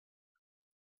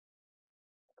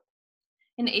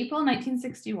 In April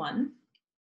 1961,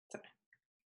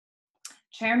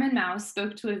 Chairman Mao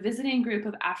spoke to a visiting group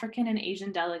of African and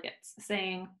Asian delegates,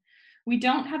 saying, "We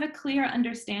don't have a clear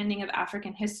understanding of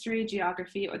African history,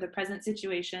 geography, or the present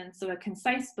situation, so a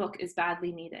concise book is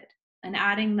badly needed," and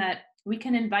adding that we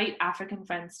can invite African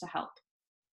friends to help.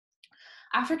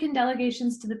 African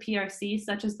delegations to the PRC,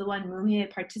 such as the one Moumié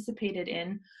participated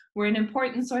in, were an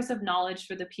important source of knowledge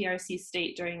for the PRC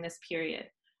state during this period,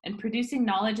 and producing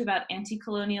knowledge about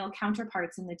anti-colonial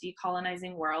counterparts in the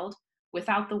decolonizing world,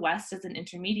 without the West as an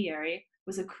intermediary,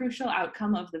 was a crucial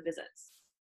outcome of the visits.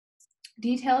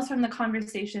 Details from the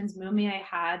conversations Moumié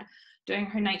had during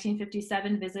her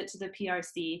 1957 visit to the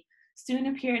PRC soon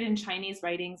appeared in Chinese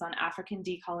writings on African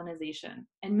decolonization,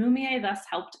 and Moumié thus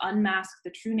helped unmask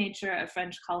the true nature of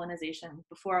French colonization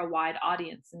before a wide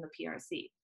audience in the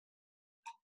PRC.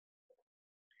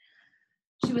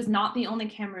 She was not the only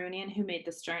Cameroonian who made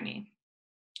this journey.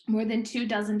 More than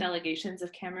 24 delegations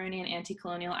of Cameroonian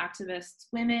anti-colonial activists,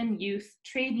 women, youth,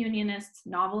 trade unionists,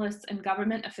 novelists, and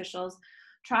government officials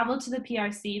traveled to the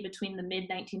PRC between the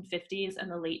mid-1950s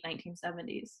and the late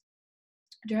 1970s.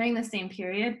 During the same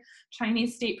period,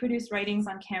 Chinese state-produced writings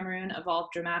on Cameroon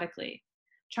evolved dramatically.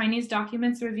 Chinese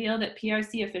documents reveal that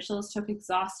PRC officials took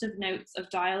exhaustive notes of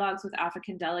dialogues with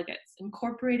African delegates,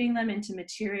 incorporating them into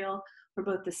material for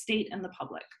both the state and the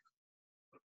public.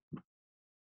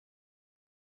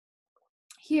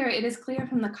 Here, it is clear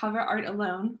from the cover art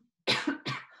alone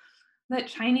that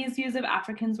Chinese views of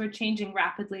Africans were changing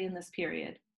rapidly in this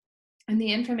period, and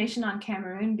the information on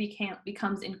Cameroon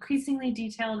becomes increasingly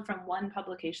detailed from one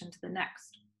publication to the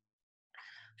next.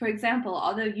 For example,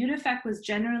 although UDFEC was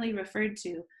generally referred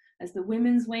to as the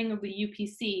women's wing of the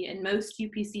UPC in most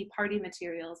UPC party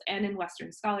materials and in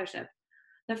Western scholarship,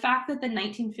 the fact that the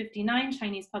 1959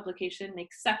 Chinese publication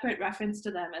makes separate reference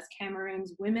to them as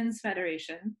Cameroon's Women's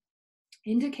Federation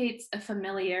indicates a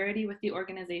familiarity with the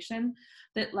organization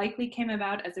that likely came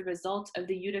about as a result of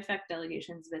the UDFEC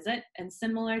delegation's visit, and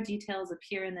similar details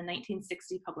appear in the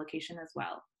 1960 publication as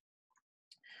well.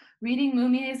 Reading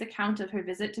Moumié's account of her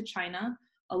visit to China,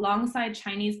 alongside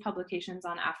Chinese publications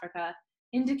on Africa,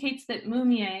 indicates that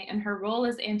Moumié, in her role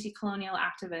as anti-colonial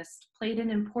activist, played an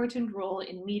important role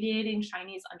in mediating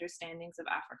Chinese understandings of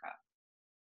Africa.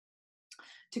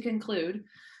 To conclude,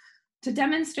 To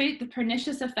demonstrate the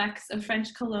pernicious effects of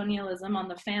French colonialism on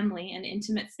the family and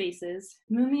intimate spaces,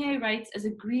 Moumié writes as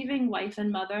a grieving wife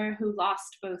and mother who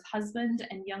lost both husband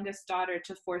and youngest daughter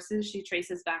to forces she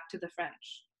traces back to the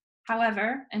French.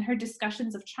 However, in her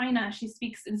discussions of China, she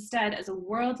speaks instead as a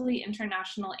worldly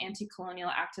international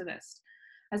anti-colonial activist,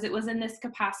 as it was in this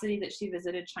capacity that she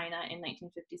visited China in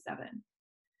 1957.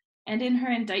 And in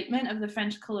her indictment of the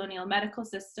French colonial medical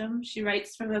system, she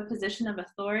writes from a position of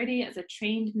authority as a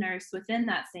trained nurse within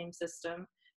that same system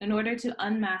in order to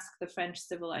unmask the French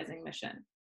civilizing mission.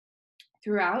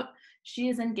 Throughout, she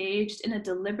is engaged in a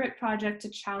deliberate project to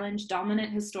challenge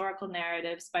dominant historical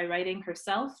narratives by writing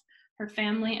herself, her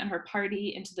family, and her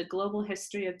party into the global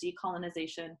history of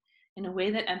decolonization in a way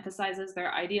that emphasizes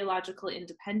their ideological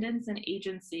independence and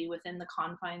agency within the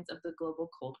confines of the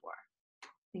global Cold War.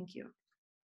 Thank you.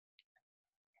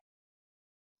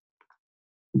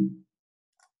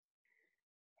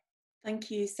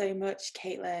 Thank you so much,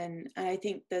 Caitlin. I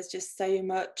think there's just so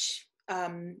much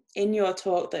in your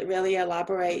talk that really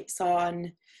elaborates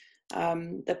on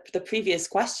the previous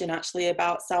question, actually,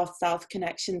 about South-South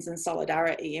connections and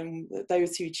solidarity and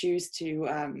those who choose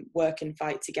to work and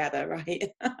fight together,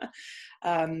 right?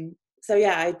 So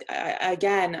yeah,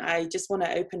 I just want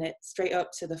to open it straight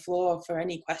up to the floor for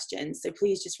any questions. So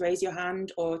please just raise your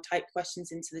hand or type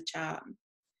questions into the chat.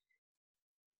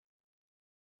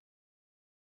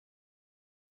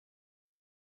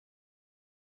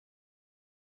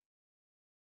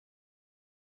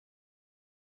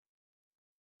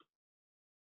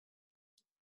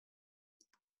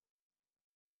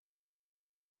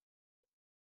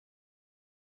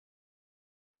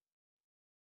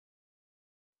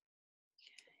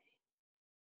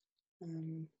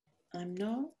 I'm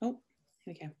not, oh,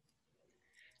 here we go.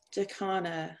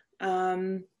 Jacana,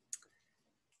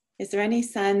 is there any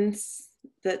sense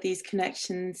that these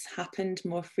connections happened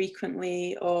more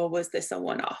frequently, or was this a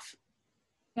one-off?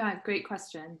 Yeah, great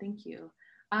question, thank you.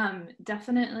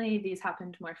 Definitely these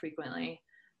happened more frequently.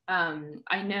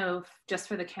 I know just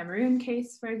for the Cameroon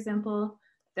case, for example,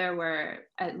 there were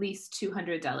at least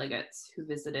 200 delegates who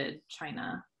visited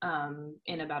China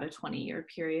in about a 20-year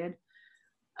period.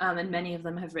 And many of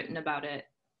them have written about it.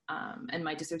 And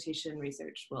my dissertation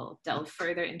research will delve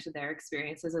further into their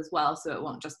experiences as well, so it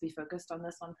won't just be focused on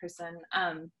this one person.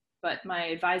 But my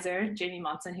advisor, Jamie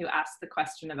Monson, who asked the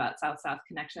question about South-South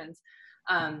connections,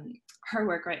 her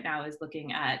work right now is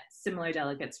looking at similar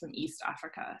delegates from East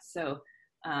Africa. So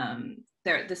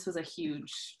this was a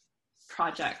huge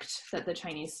project that the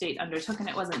Chinese state undertook, and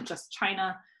it wasn't just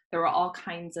China. There were all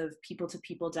kinds of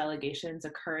people-to-people delegations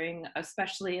occurring,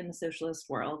 especially in the socialist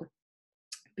world,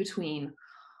 between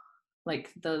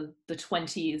like the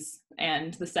 20s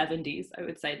and the 70s, I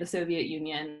would say. The Soviet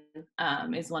Union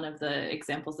is one of the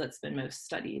examples that's been most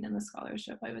studied in the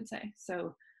scholarship, I would say.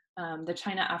 So the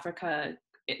China-Africa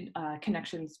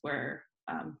connections were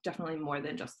definitely more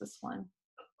than just this one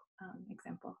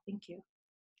example. Thank you.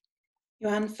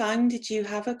 Yuanfang, did you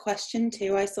have a question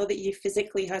too? I saw that you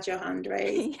physically had your hand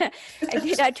raised. Yeah, I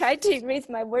did. I tried to raise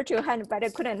my virtual hand, but I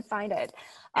couldn't find it.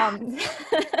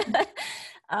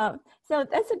 So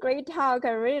that's a great talk. I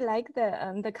really like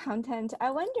the content. I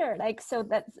wonder, like, so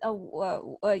that's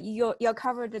you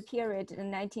covered the period in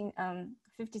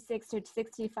 1956 to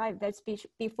 65. That's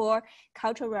before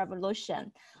Cultural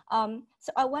Revolution.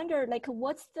 So I wonder, like,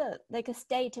 what's the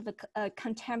state of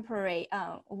contemporary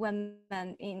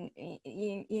women in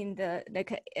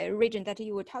the region that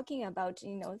you were talking about?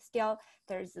 You know, still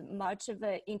there's much of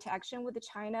an interaction with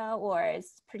China, or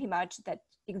it's pretty much that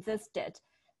existed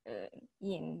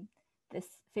in the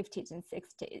 50s and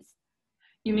 60s.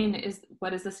 You mean,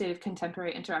 what is the state of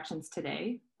contemporary interactions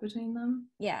today between them?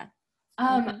 Yeah.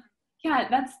 Yeah,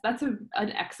 that's an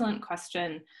excellent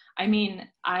question. I mean,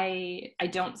 I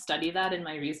don't study that in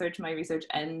my research. My research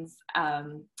ends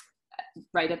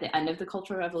right at the end of the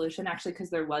Cultural Revolution, actually, because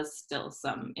there was still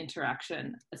some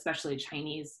interaction, especially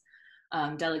Chinese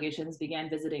delegations began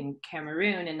visiting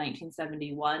Cameroon in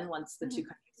 1971 once the two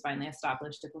countries finally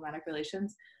established diplomatic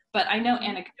relations. But I know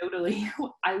anecdotally,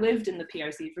 I lived in the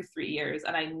PRC for 3 years,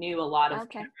 and I knew a lot of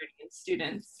Cameroonian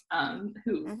students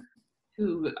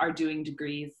who are doing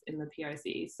degrees in the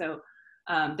PRC. So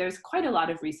there's quite a lot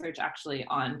of research actually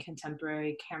on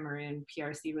contemporary Cameroon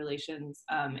PRC relations,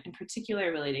 in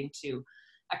particular relating to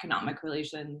economic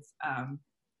relations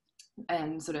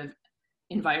and sort of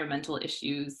environmental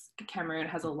issues. Cameroon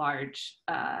has a large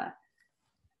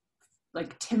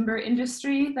like timber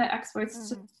industry that exports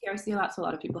to the PRC a lot, so a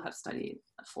lot of people have studied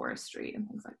forestry and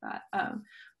things like that.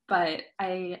 But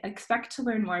I expect to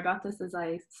learn more about this as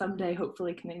I someday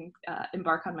hopefully can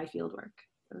embark on my fieldwork.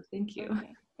 So thank you.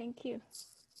 Okay, thank you.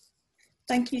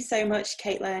 Thank you so much,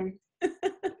 Caitlin.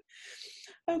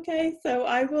 Okay, so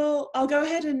I'll go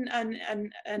ahead and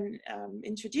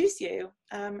introduce you,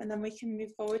 and then we can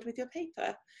move forward with your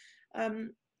paper.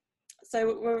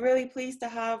 So we're really pleased to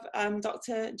have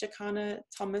Dr. Jacana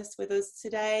Thomas with us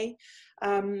today.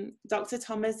 Dr.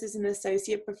 Thomas is an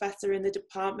associate professor in the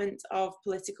Department of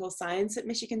Political Science at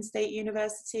Michigan State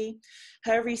University.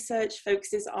 Her research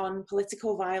focuses on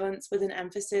political violence with an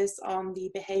emphasis on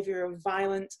the behavior of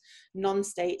violent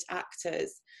non-state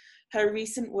actors. Her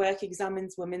recent work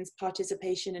examines women's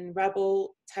participation in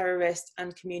rebel, terrorist,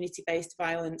 and community-based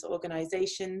violent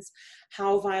organizations,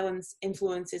 how violence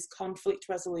influences conflict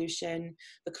resolution,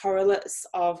 the correlates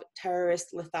of terrorist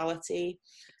lethality,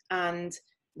 and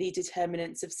the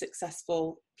determinants of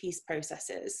successful peace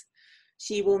processes.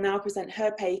 She will now present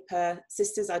her paper,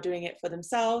 Sisters Are Doing It for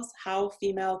Themselves, How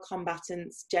Female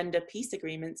Combatants Gender Peace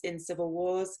Agreements in Civil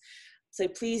Wars. So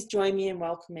please join me in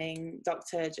welcoming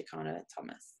Dr. Jacana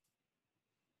Thomas.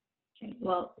 Okay,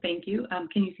 well, thank you.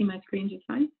 Can you see my screen just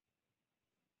fine?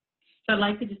 So I'd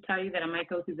like to just tell you that I might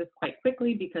go through this quite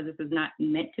quickly because this is not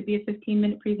meant to be a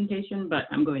 15-minute presentation, but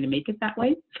I'm going to make it that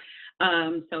way.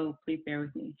 So please bear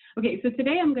with me. Okay, so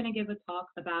today I'm going to give a talk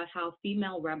about how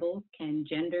female rebels can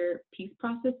gender peace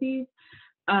processes.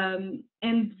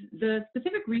 And the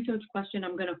specific research question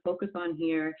I'm going to focus on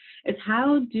here is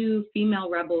how do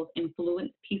female rebels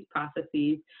influence peace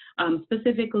processes,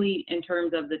 specifically in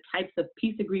terms of the types of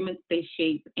peace agreements they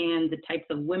shape and the types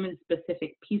of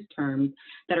women-specific peace terms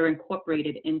that are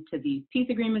incorporated into these peace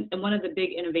agreements. And one of the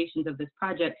big innovations of this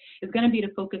project is going to be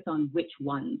to focus on which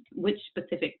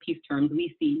specific peace terms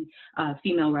we see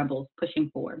female rebels pushing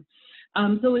for.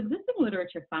 So existing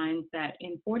literature finds that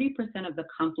in 40% of the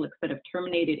conflicts that have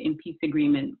terminated in peace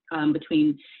agreements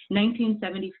between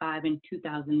 1975 and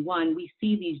 2001, we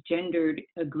see these gendered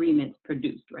agreements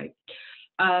produced, right?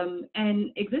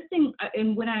 And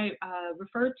when I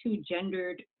refer to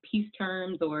gendered peace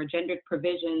terms or gendered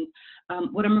provisions,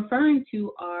 what I'm referring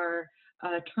to are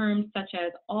terms such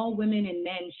as all women and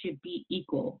men should be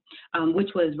equal, which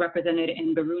was represented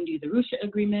in Burundi's Arusha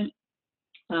Agreement.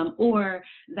 Or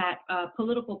that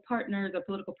political partners or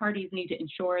political parties need to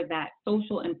ensure that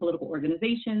social and political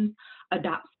organizations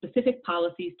adopt specific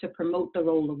policies to promote the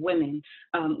role of women,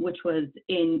 which was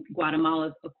in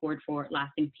Guatemala's Accord for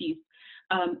Lasting Peace.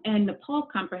 And Nepal's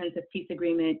Comprehensive Peace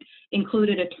Agreement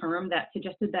included a term that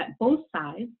suggested that both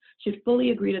sides should fully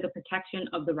agree to the protection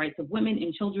of the rights of women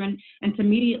and children and to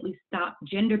immediately stop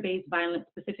gender-based violence,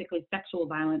 specifically sexual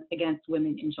violence against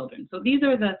women and children. So these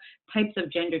are the types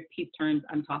of gendered peace terms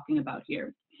I'm talking about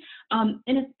here.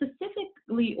 In a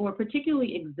specifically or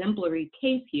particularly exemplary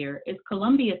case here is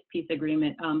Colombia's peace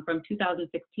agreement from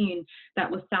 2016 that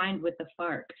was signed with the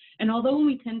FARC. And although when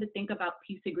we tend to think about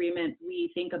peace agreements,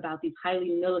 we think about these highly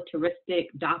militaristic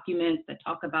documents that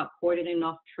talk about cordoning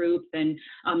off troops and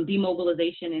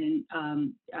demobilization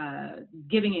and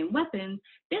giving in weapons,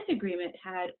 this agreement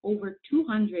had over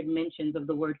 200 mentions of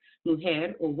the word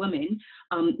mujer or woman,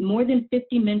 more than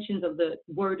 50 mentions of the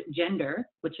word gender,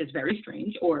 which is very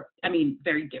strange, or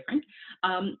very different.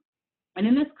 And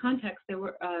in this context, there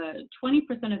were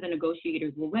 20% of the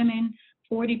negotiators were women,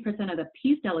 40% of the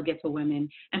peace delegates were women,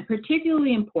 and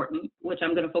particularly important, which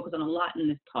I'm going to focus on a lot in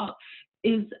this talk,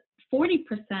 is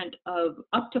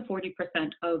up to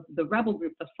 40% of the rebel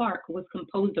group, the FARC, was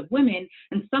composed of women,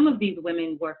 and some of these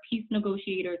women were peace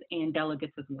negotiators and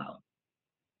delegates as well.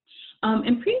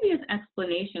 In previous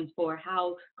explanations for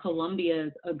how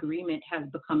Colombia's agreement has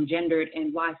become gendered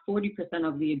and why 40%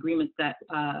 of the agreements that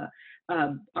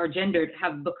are gendered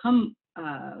have become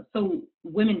so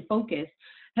women-focused,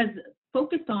 has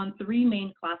focused on three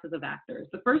main classes of actors.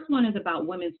 The first one is about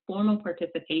women's formal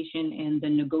participation in the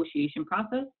negotiation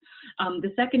process.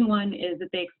 The second one is that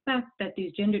they expect that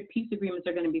these gendered peace agreements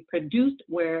are going to be produced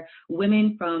where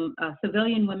women from,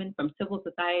 civilian women from civil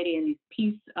society and these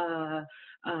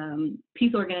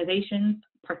peace organizations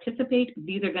participate.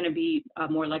 These are going to be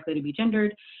more likely to be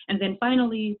gendered. And then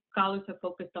finally, scholars have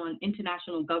focused on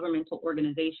international governmental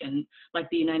organizations like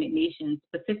the United Nations,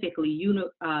 specifically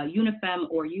UNIFEM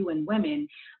or UN Women,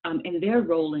 and their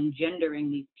role in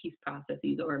gendering these peace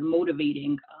processes or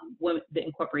motivating the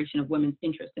incorporation of women's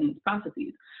interest in these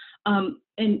processes.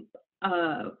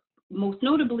 Most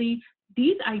notably,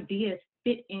 these ideas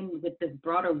fit in with this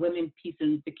broader women, peace,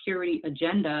 and security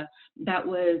agenda that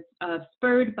was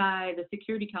spurred by the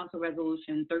Security Council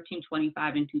Resolution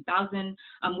 1325 in 2000,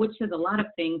 which says a lot of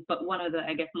things, but one of the,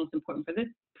 I guess, most important for this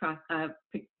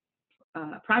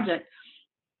project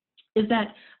is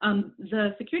that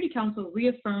the Security Council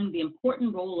reaffirmed the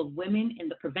important role of women in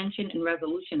the prevention and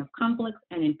resolution of conflicts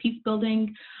and in peace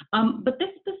building. But this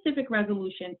specific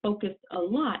resolution focused a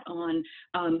lot on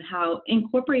how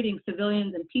incorporating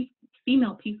civilians and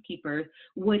female peacekeepers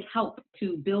would help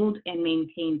to build and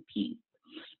maintain peace.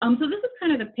 So this is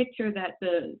kind of the picture that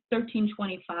the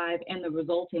 1325 and the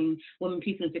resulting Women,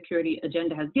 Peace, and Security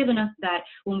agenda has given us, that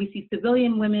when we see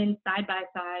civilian women side by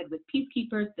side with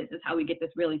peacekeepers, this is how we get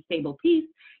this really stable peace,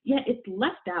 yet it's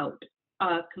left out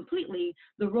completely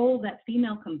the role that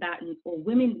female combatants or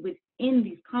women within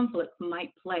these conflicts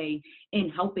might play in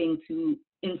helping to,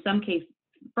 in some cases,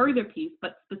 further peace,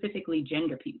 but specifically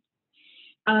gender peace.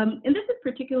 And this is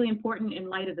particularly important in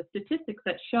light of the statistics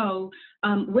that show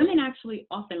women actually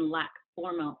often lack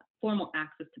formal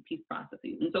access to peace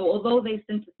processes. And so although they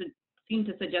seem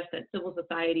to suggest that civil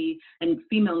society and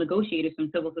female negotiators from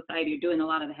civil society are doing a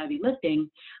lot of the heavy lifting,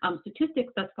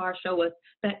 statistics thus far show us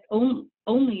that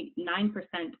only 9%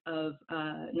 of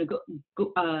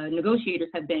negotiators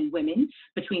have been women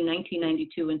between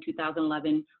 1992 and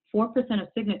 2011. 4% of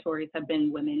signatories have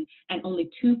been women, and only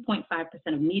 2.5%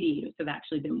 of mediators have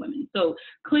actually been women. So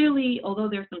clearly, although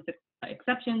there's some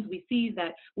exceptions, we see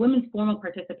that women's formal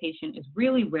participation is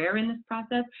really rare in this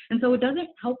process, and so it doesn't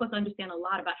help us understand a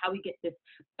lot about how we get this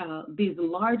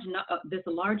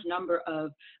large number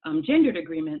of gendered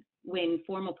agreements when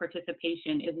formal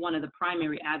participation is one of the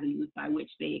primary avenues by which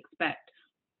they expect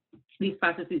these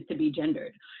processes to be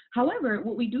gendered. However,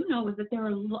 what we do know is that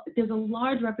there's a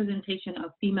large representation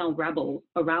of female rebels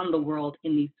around the world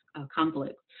in these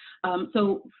conflicts.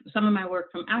 So some of my work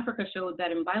from Africa showed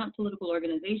that in violent political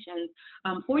organizations,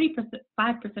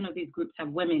 45% of these groups have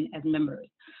women as members.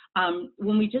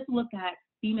 When we just look at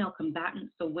female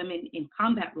combatants, so women in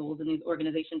combat roles in these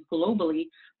organizations globally,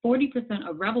 40%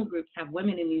 of rebel groups have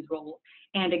women in these roles.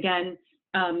 And again,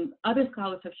 other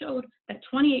scholars have showed that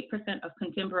 28% of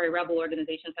contemporary rebel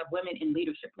organizations have women in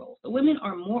leadership roles. So women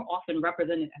are more often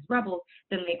represented as rebels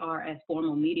than they are as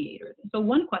formal mediators. And so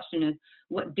one question is,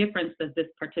 what difference does this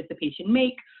participation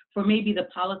make for maybe the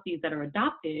policies that are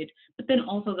adopted, but then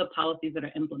also the policies that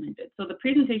are implemented? So the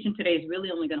presentation today is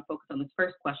really only going to focus on this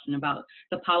first question about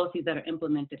the policies that are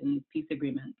implemented in these peace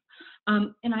agreements.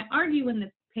 And I argue in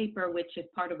this paper, which is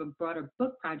part of a broader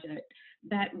book project,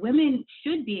 that women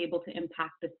should be able to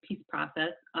impact this peace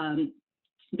process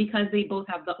because they both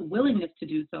have the willingness to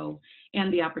do so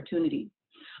and the opportunity.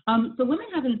 So women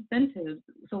have incentives,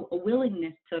 so a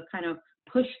willingness to kind of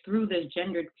push through this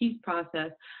gendered peace process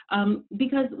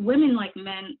because women, like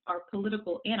men, are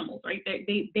political animals, right?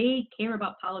 They care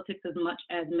about politics as much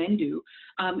as men do.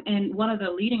 And one of the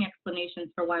leading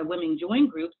explanations for why women join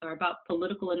groups are about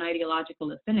political and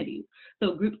ideological affinities.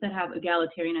 So groups that have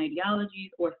egalitarian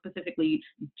ideologies or specifically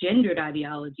gendered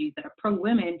ideologies that are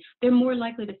pro-women, they're more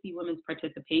likely to see women's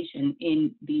participation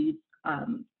in these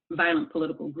violent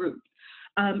political groups.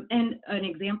 And an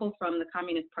example from the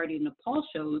Communist Party of Nepal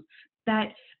shows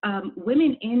that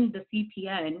women in the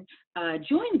CPN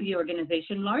joined the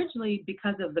organization largely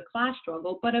because of the class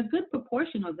struggle, but a good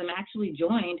proportion of them actually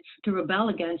joined to rebel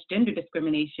against gender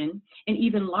discrimination. An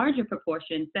even larger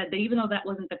proportion said that even though that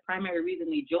wasn't the primary reason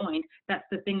they joined, that's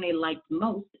the thing they liked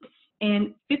most.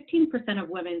 And 15% of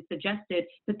women suggested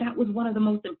that that was one of the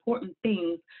most important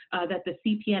things that the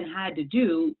CPN had to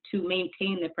do to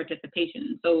maintain their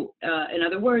participation. So in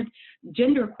other words,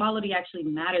 gender equality actually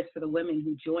matters for the women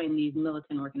who join these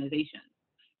militant organizations.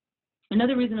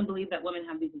 Another reason to believe that women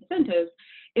have these incentives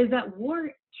is that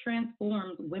war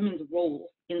transforms women's roles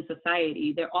in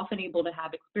society. They're often able to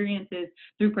have experiences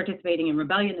through participating in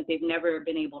rebellion that they've never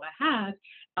been able to have.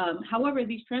 However,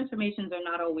 these transformations are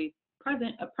not always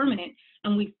permanent,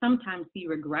 and we sometimes see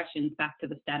regressions back to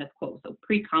the status quo. So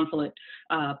pre-conflict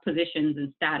positions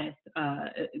and status,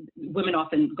 women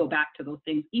often go back to those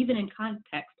things, even in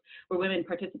context where women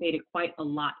participated quite a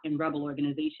lot in rebel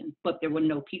organizations, but there were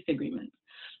no peace agreements.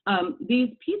 These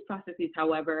peace processes,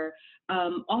 however,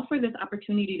 offer this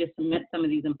opportunity to submit some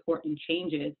of these important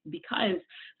changes because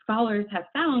scholars have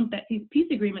found that these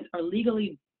peace agreements are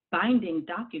legally binding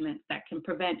documents that can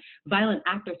prevent violent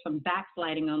actors from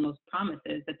backsliding on those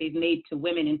promises that they've made to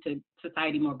women and to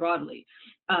society more broadly.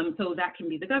 So that can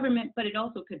be the government, but it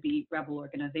also could be rebel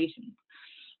organizations.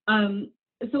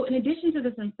 So in addition to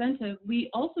this incentive, we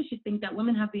also should think that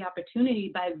women have the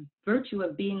opportunity by virtue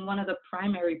of being one of the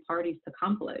primary parties to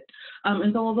conflict.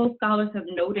 And so although scholars have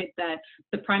noted that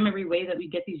the primary way that we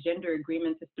get these gender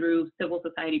agreements is through civil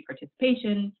society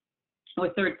participation, or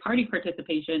third-party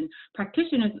participation,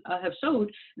 practitioners have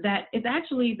showed that it's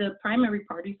actually the primary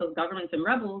parties, so governments and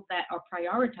rebels, that are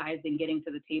prioritized in getting to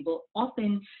the table,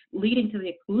 often leading to the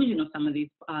exclusion of some of these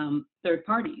third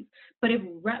parties. But if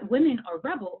women are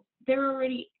rebels, they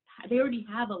already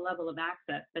have a level of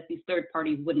access that these third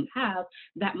parties wouldn't have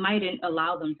that mightn't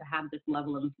allow them to have this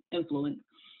level of influence.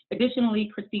 Additionally,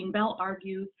 Christine Bell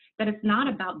argues that it's not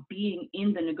about being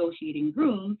in the negotiating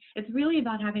room, it's really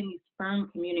about having these firm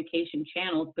communication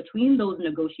channels between those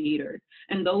negotiators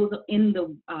and those in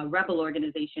the rebel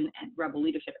organization and rebel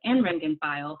leadership and rank and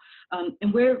file,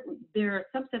 and where there are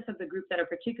subsets of the group that are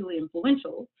particularly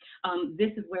influential.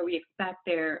 This is where we expect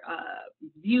their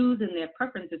views and their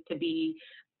preferences to be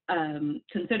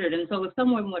considered. And so if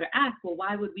someone were to ask, well,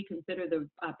 why would we consider the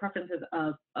preferences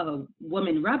of a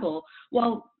woman rebel?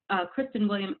 Well, Kristen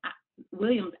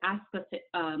Williams asked us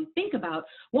to think about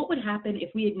what would happen if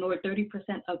we ignored 30%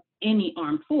 of any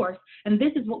armed force. And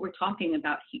this is what we're talking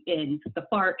about in the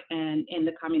FARC and in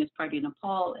the Communist Party of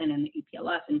Nepal and in the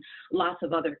EPLF and lots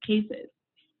of other cases.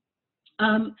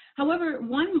 However,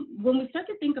 when we start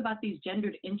to think about these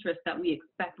gendered interests that we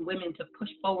expect women to push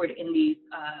forward in these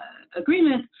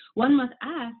agreements, one must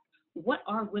ask, what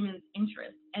are women's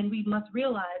interests? And we must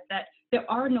realize that there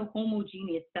are no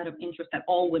homogeneous set of interests that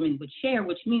all women would share,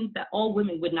 which means that all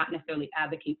women would not necessarily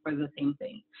advocate for the same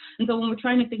thing. And so when we're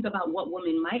trying to think about what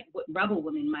rebel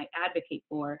women might advocate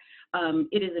for,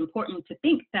 it is important to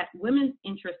think that women's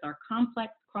interests are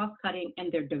complex, cross-cutting,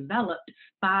 and they're developed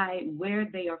by where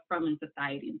they are from in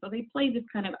society. And so they play this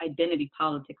kind of identity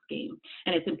politics game,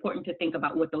 and it's important to think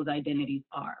about what those identities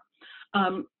are.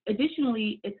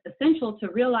 Additionally, it's essential to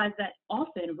realize that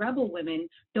often rebel women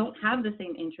don't have the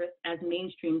same interests as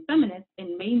mainstream feminists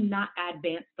and may not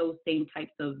advance those same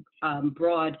types of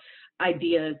broad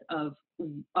ideas of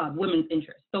women's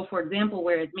interests. So for example,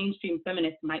 whereas mainstream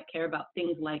feminists might care about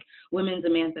things like women's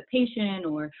emancipation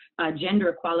or gender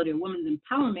equality or women's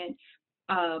empowerment,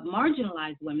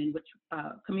 marginalized women, which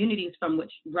communities from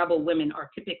which rebel women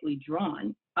are typically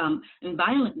drawn, and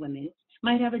violent women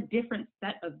might have a different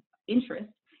set of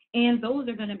interests, and those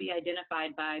are going to be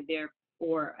identified by their,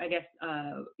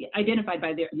 identified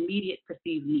by their immediate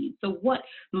perceived needs. So what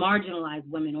marginalized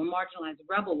women or marginalized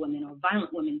rebel women or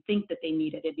violent women think that they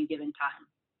need at any given time.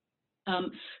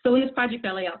 So in this project,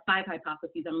 I lay out 5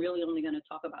 hypotheses. I'm really only going to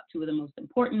talk about 2 of the most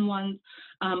important ones.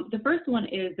 The first one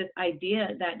is this idea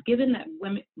that given that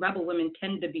rebel women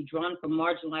tend to be drawn from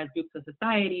marginalized groups of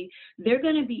society, they're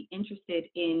going to be interested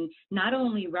in not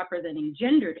only representing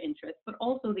gendered interests, but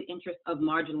also the interests of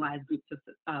marginalized groups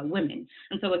of women.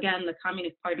 And so again, the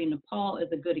Communist Party of Nepal is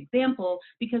a good example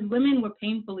because women were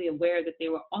painfully aware that they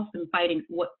were often fighting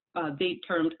what they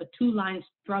termed a 2-line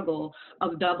struggle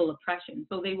of double oppression.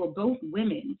 So they were both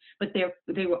women, but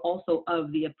they were also of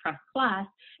the oppressed class.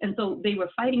 And so they were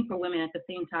fighting for women at the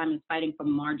same time as fighting for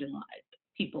marginalized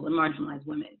people and marginalized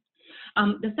women.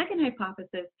 The second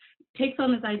hypothesis takes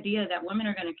on this idea that women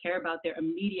are going to care about their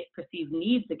immediate perceived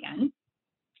needs again.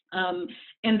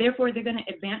 And therefore, they're going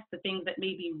to advance the things that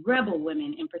maybe rebel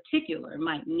women in particular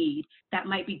might need that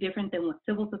might be different than what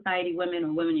civil society women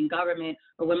or women in government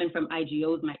or women from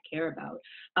IGOs might care about.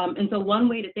 And so one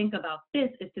way to think about this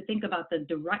is to think about the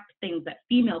direct things that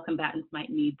female combatants might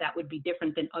need that would be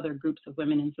different than other groups of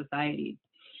women in society.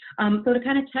 So to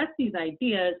kind of test these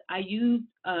ideas, I used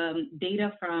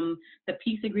data from the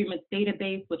Peace Agreements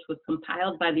database, which was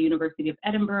compiled by the University of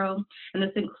Edinburgh. And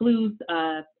this includes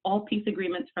all peace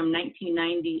agreements from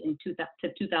 1990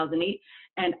 to 2008.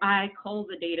 And I cull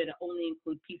the data to only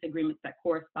include peace agreements that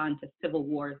correspond to civil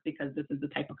wars because this is the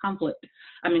type of conflict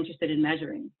I'm interested in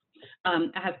measuring. I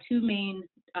have 2 main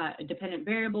dependent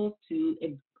variables to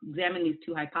examine these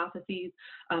 2 hypotheses.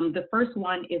 The first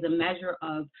one is a measure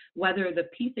of whether the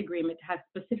peace agreement has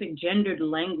specific gendered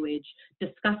language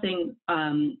discussing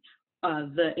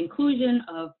the inclusion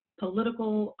of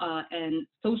political and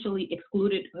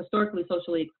historically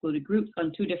socially excluded groups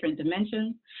on 2 different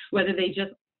dimensions, whether they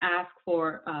just ask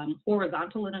for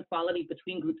horizontal inequality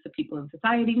between groups of people in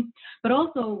society, but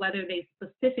also whether they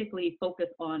specifically focus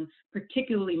on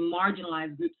particularly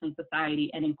marginalized groups in society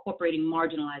and incorporating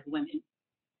marginalized women.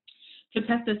 To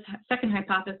test this second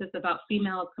hypothesis about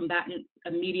female combatants'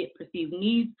 immediate perceived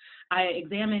needs, I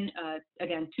examine,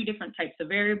 again, 2 different types of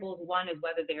variables. One is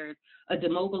whether there's a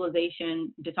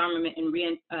demobilization, disarmament, and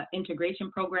reintegration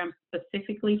program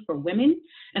specifically for women,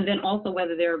 and then also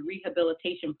whether there are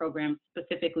rehabilitation programs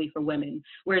specifically for women.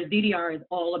 Whereas DDR is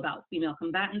all about female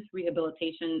combatants,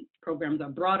 rehabilitation programs are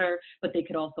broader, but they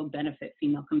could also benefit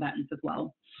female combatants as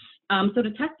well. So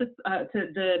to test this,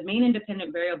 the main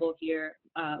independent variable here,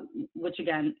 which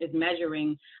again is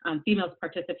measuring females'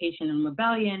 participation in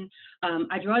rebellion,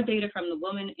 I draw data from the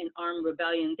Women in Armed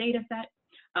Rebellion data set,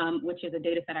 which is a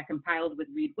data set I compiled with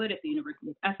Reed Wood at the University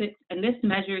of Essex. And this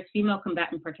measures female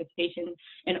combatant participation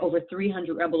in over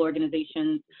 300 rebel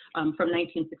organizations from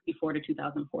 1964 to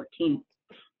 2014.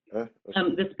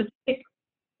 The specific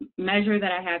measure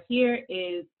that I have here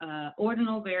is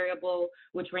ordinal variable,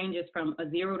 which ranges from a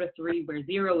 0 to 3, where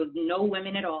 0 is no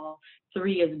women at all,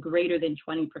 3 is greater than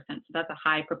 20%. So that's a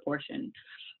high proportion.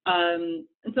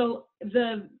 So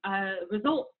the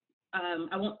results,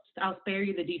 I'll spare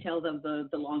you the details of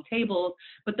the long tables,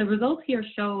 but the results here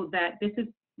show that this is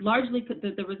largely,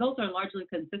 the results are largely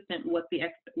consistent with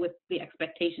the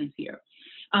expectations here.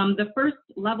 The first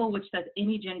level, which says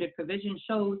any gendered provision,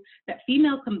 shows that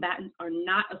female combatants are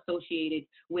not associated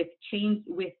with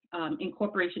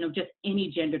incorporation of just any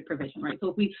gendered provision, right? So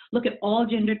if we look at all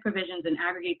gendered provisions and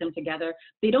aggregate them together,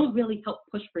 they don't really help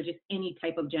push for just any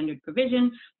type of gendered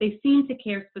provision. They seem to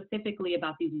care specifically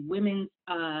about these women's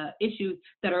issues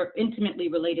that are intimately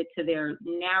related to their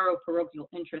narrow parochial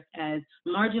interests as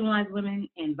marginalized women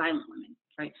and violent women.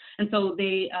 Right. And so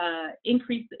they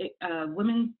increase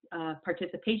women's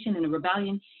participation in a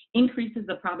rebellion, increases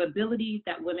the probability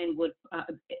that women would,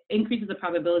 increases the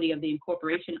probability of the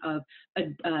incorporation of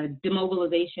a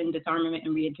demobilization, disarmament,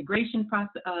 and reintegration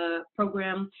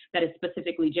program that is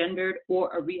specifically gendered,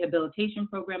 or a rehabilitation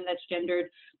program that's gendered.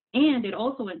 And it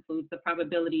also includes the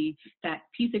probability that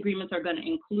peace agreements are going to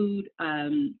include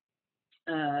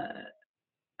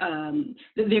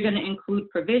they're going to include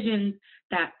provisions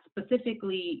that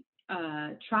specifically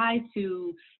try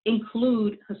to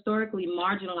include historically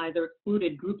marginalized or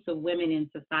excluded groups of women in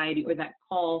society, or that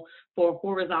call for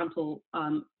horizontal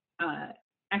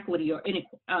equity or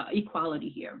equality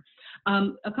here.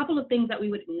 A couple of things that we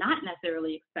would not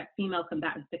necessarily expect female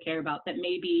combatants to care about that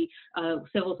maybe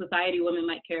civil society women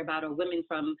might care about, or women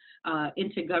from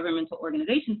intergovernmental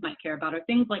organizations might care about, are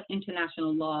things like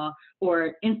international law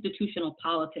or institutional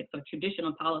politics or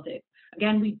traditional politics.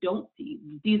 Again, we don't see,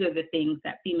 these are the things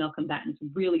that female combatants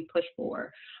really push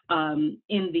for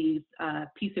in these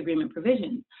peace agreement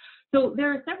provisions. So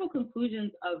there are several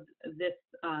conclusions of this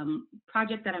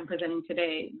project that I'm presenting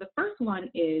today. The first one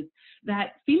is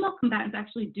that female combatants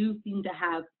actually do seem to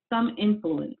have some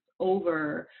influence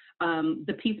over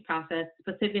the peace process,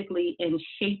 specifically in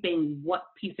shaping what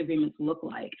peace agreements look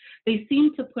like. They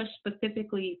seem to push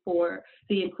specifically for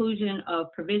the inclusion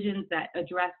of provisions that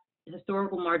address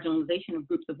historical marginalization of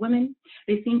groups of women.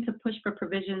 They seem to push for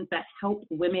provisions that help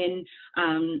women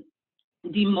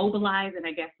demobilize and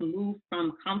I guess move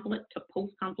from conflict to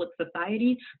post-conflict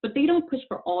society, but they don't push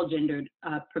for all gendered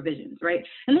provisions, right?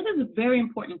 And this is a very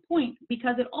important point,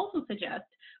 because it also suggests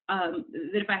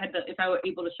that if I were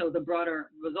able to show the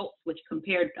broader results, which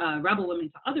compared rebel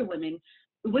women to other women,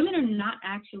 women are not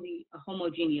actually a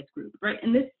homogeneous group, right?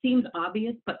 And this seems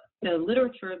obvious, but the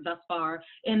literature thus far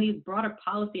and these broader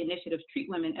policy initiatives treat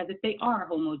women as if they are a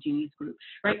homogeneous group,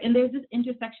 right? And there's this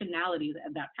intersectionality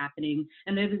that's happening,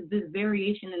 and there's this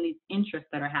variation in these interests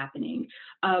that are happening.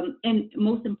 And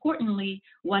most importantly,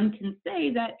 one can say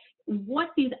that what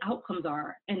these outcomes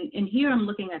are, and here I'm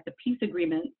looking at the peace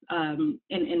agreements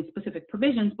and specific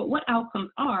provisions, but what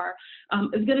outcomes are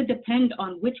is going to depend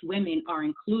on which women are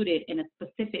included in a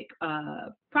specific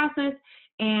process.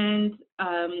 And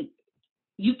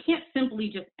you can't simply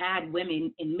just add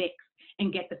women and mix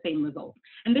and get the same results.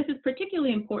 And this is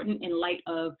particularly important in light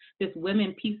of this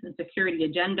women, peace, and security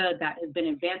agenda that has been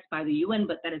advanced by the UN,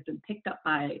 but that has been picked up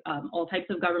by all types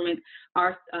of governments.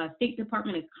 Our State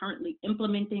Department is currently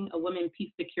implementing a women,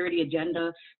 peace, security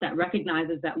agenda that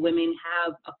recognizes that women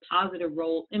have a positive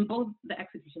role in both the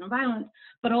execution of violence,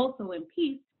 but also in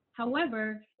peace.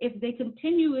 However, if they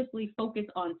continuously focus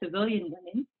on civilian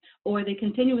women, or they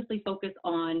continuously focus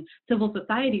on civil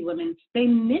society women, they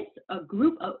miss a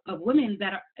group of women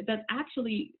that's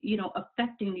actually,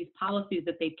 affecting these policies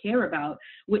that they care about,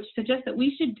 which suggests that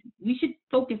we should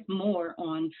focus more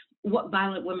on what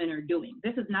violent women are doing.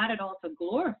 This is not at all to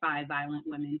glorify violent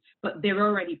women, but they're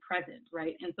already present,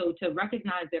 right? And so to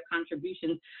recognize their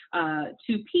contributions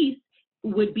to peace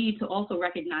would be to also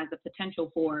recognize the potential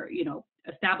for,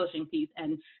 establishing peace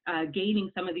and gaining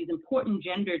some of these important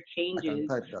gender changes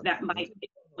that might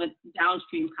influence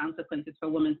downstream consequences for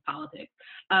women's politics.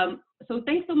 So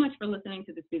thanks so much for listening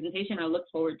to this presentation. I look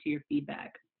forward to your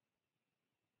feedback.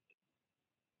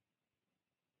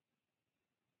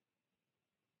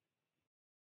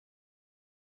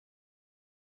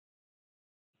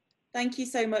 Thank you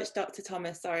so much, Dr.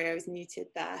 Thomas. Sorry, I was muted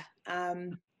there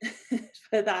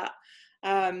for that.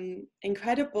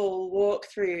 Incredible walk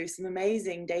through some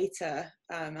amazing data,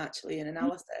 actually, and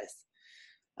analysis.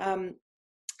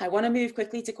 I want to move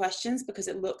quickly to questions because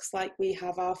it looks like we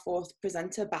have our fourth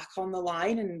presenter back on the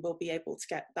line, and we'll be able to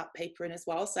get that paper in as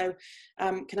well. So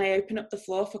can I open up the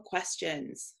floor for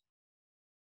questions?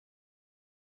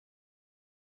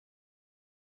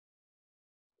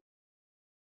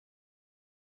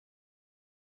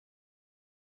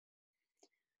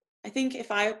 I think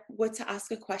if I were to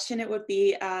ask a question, it would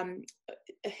be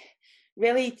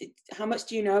really, how much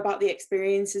do you know about the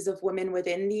experiences of women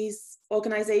within these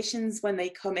organizations when they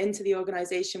come into the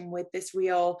organization with this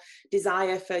real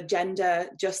desire for gender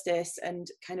justice and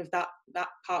kind of that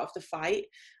part of the fight?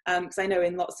 Because I know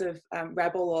in lots of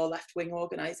rebel or left-wing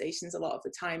organizations, a lot of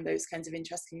the time those kinds of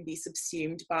interests can be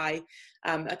subsumed by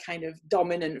a kind of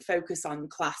dominant focus on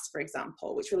class, for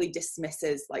example, which really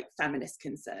dismisses like feminist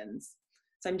concerns.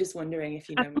 So I'm just wondering if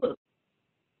you know. Absolutely.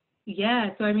 Yeah,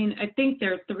 so I mean, I think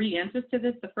there are three answers to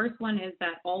this. The first one is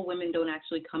that all women don't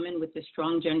actually come in with this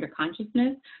strong gender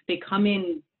consciousness. They come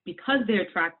in because they're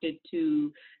attracted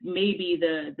to maybe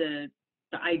the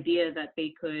idea that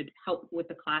they could help with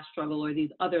the class struggle or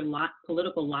these other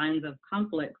political lines of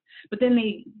conflict, but then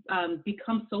they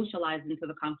become socialized into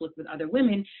the conflict with other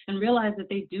women and realize that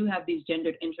they do have these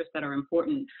gendered interests that are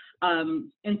important.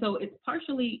 And so it's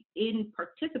partially in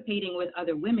participating with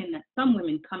other women that some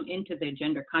women come into their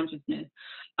gender consciousness.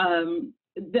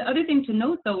 The other thing to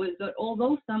note, though, is that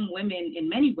although some women and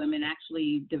many women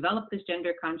actually develop this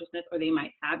gender consciousness, or they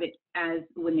might have it as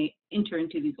when they enter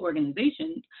into these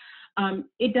organizations,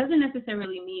 it doesn't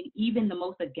necessarily mean even the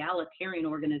most egalitarian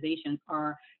organizations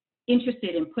are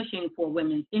interested in pushing for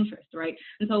women's interests, right?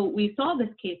 And so we saw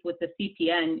this case with the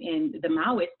CPN and the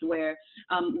Maoist, where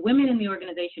women in the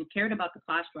organization cared about the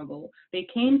class struggle. They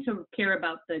came to care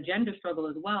about the gender struggle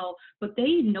as well, but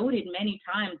they noted many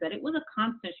times that it was a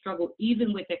constant struggle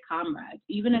even with their comrades.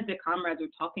 Even as their comrades were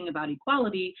talking about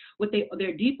equality,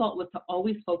 their default was to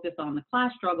always focus on the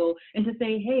class struggle and to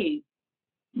say, hey,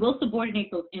 we'll subordinate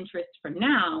those interests for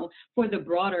now for the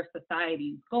broader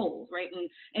society's goals, right?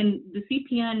 And the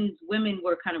CPN's women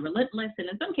were kind of relentless, and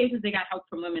in some cases they got help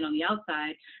from women on the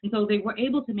outside, and so they were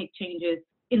able to make changes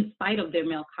in spite of their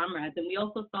male comrades. And we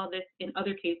also saw this in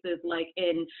other cases, like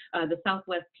in the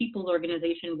Southwest People's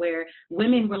Organization, where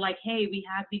women were like, hey, we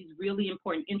have these really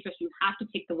important interests, you have to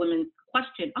take the women's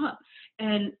question up.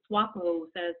 And SWAPO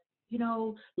says, you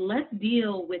know, let's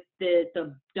deal with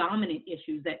the dominant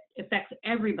issues that affects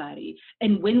everybody.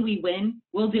 And when we win,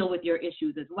 we'll deal with your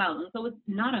issues as well. And so it's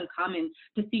not uncommon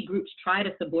to see groups try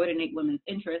to subordinate women's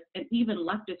interests, and even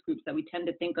leftist groups that we tend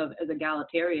to think of as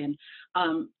egalitarian.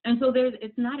 And so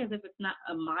it's not as if it's not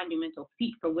a monumental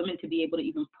feat for women to be able to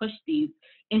even push these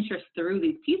interests through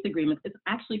these peace agreements. It's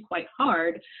actually quite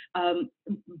hard.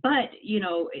 But, you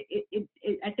know,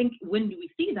 I think when we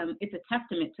see them, it's a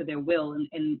testament to their will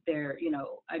and their, you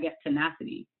know, I guess,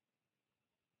 tenacity.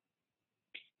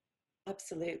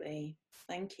 Absolutely.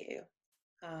 Thank you.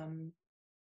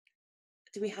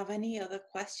 Do we have any other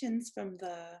questions from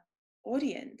the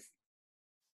audience?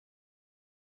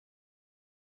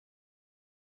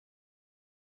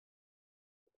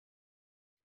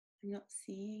 I'm not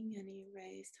seeing any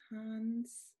raised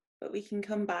hands, but we can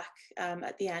come back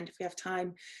at the end if we have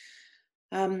time.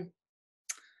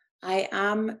 I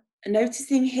am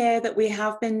noticing here that we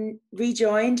have been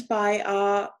rejoined by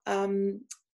our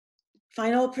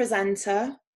final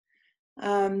presenter.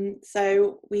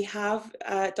 So we have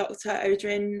Dr.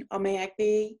 Odirin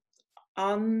Omiegbe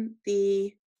on the,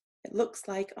 it looks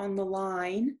like on the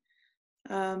line.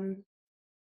 I'm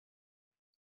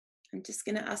just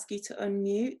going to ask you to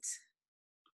unmute.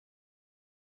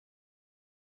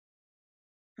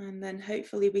 And then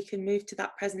hopefully we can move to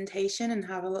that presentation and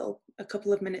have a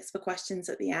couple of minutes for questions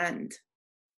at the end.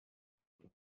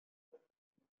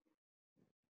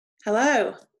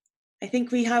 Hello, I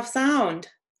think we have sound.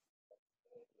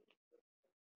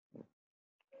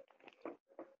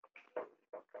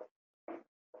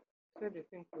 Said you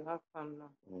think we have sound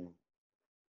now.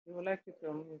 We would like you to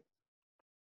unmute.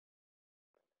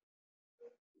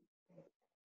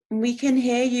 We can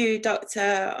hear you,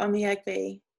 Dr.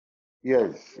 Omiegbe.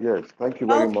 Yes, yes. Thank you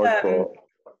very much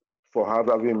for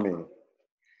having me.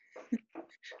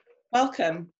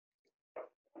 Welcome.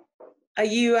 Are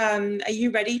you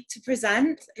ready to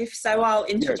present? If so, I'll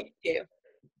introduce you.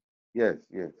 Yes,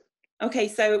 yes. Okay,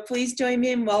 so please join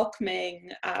me in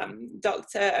welcoming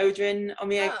Dr. Odirin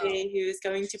Omiegbe, who is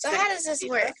going to present. So how does this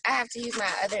work? I have to use my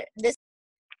other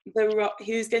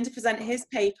who's going to present his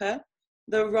paper,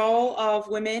 The Role of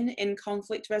Women in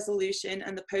Conflict Resolution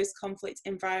and the Post-Conflict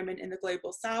Environment in the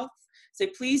Global South. So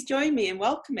please join me in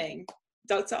welcoming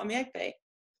Dr. Omiegbe.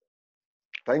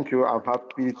 Thank you. I'm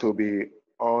happy to be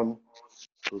on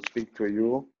to speak to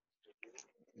you.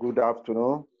 Good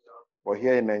afternoon. But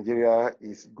here in Nigeria,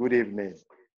 it's good evening.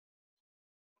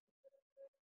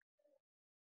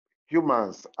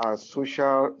 Humans are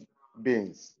social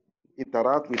beings,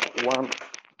 interact with one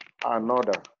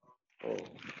another.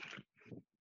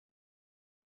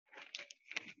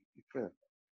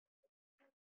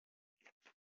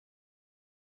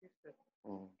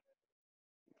 Mm.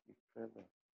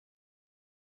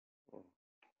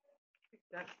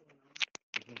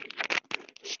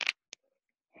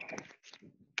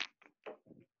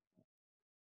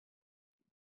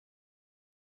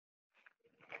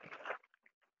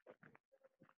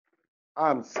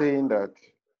 I'm saying that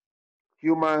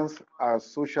humans are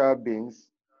social beings.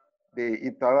 They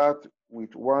interact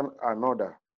with one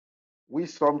another, which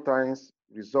sometimes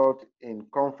result in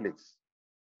conflicts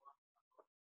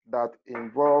that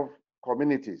involve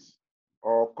communities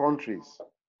or countries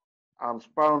and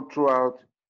span throughout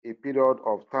a period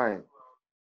of time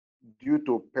due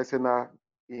to personal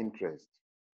interest.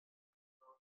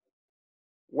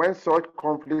 When such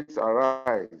conflicts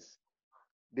arise,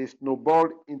 they snowball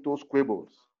into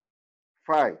squabbles,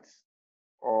 fights,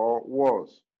 or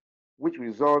wars, which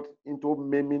result into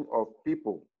maiming of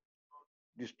people,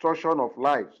 destruction of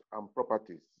lives and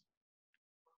properties.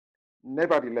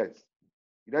 Nevertheless,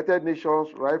 United Nations,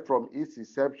 right from its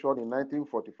inception in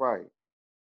 1945,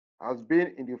 has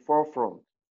been in the forefront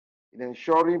in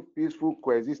ensuring peaceful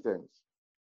coexistence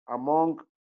among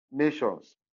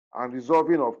nations and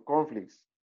resolving of conflicts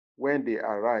when they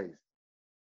arise.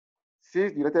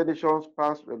 Since the United Nations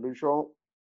passed Resolution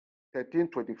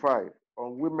 1325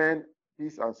 on women,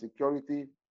 peace and security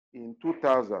in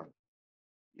 2000,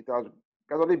 it has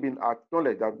gradually been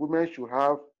acknowledged that women should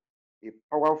have a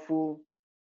powerful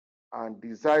and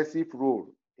decisive role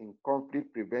in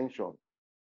conflict prevention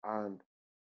and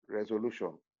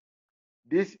resolution.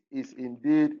 This is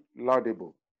indeed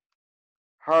laudable.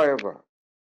 However,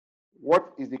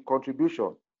 what is the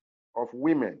contribution of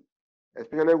women,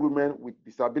 especially women with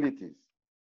disabilities,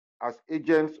 as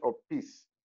agents of peace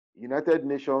in United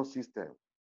Nations system?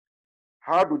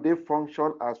 How do they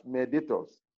function as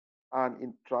mediators and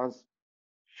in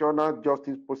transnational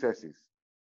justice processes?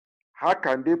 How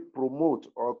can they promote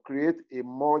or create a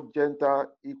more gentle,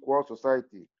 equal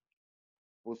society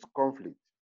post-conflict?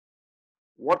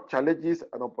 What challenges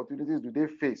and opportunities do they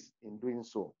face in doing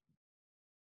so?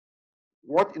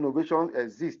 What innovations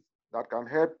exist that can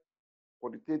help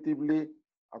quantitatively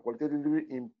and qualitatively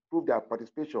improve their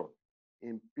participation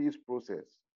in peace process?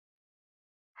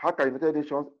 How can United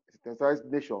Nations sensitize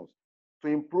nations to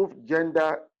improve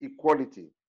gender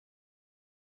equality?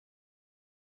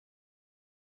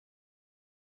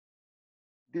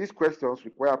 These questions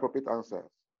require appropriate answers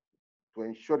to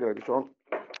ensure the reduction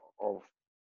of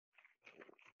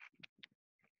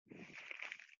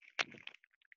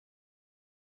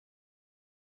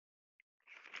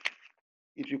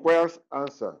it requires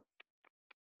answer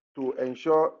to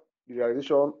ensure the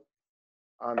realization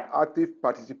and active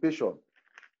participation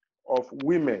of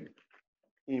women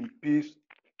in peace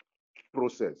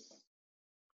process.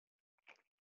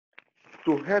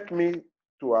 To help me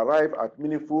to arrive at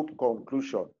meaningful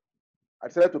conclusion, I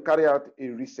decided to carry out a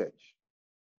research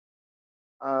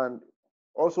and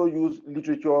also use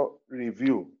literature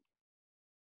review.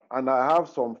 And I have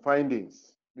some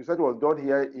findings. Research was done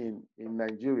here in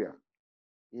Nigeria,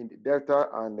 in the Delta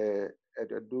and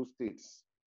Edo states.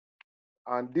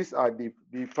 And these are the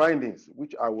findings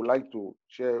which I would like to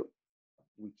share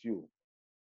with you.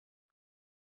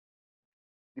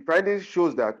 The findings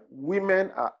shows that women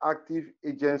are active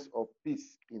agents of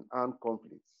peace in armed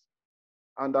conflicts,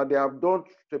 and that they have done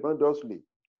tremendously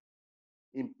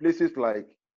in places like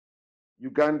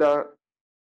Uganda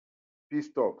peace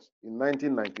talks in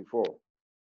 1994,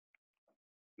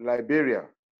 Liberia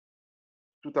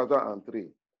 2003,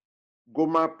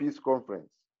 Goma Peace Conference,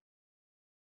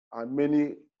 and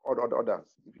many others,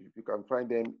 if you can find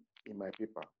them in my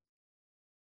paper.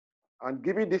 And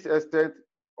given this extent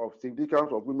of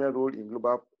significance of women's role in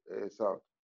global South,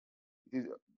 it is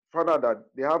found out that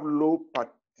they have low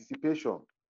participation.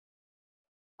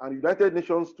 And United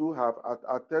Nations too have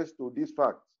attest to this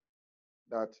fact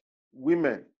that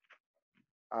women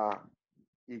are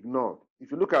ignored. If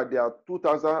you look at their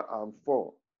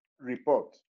 2004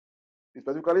 report, it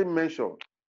specifically mentioned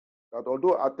that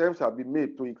although attempts have been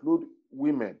made to include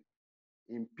women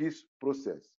in peace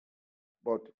process,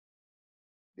 but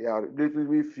they are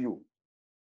relatively few.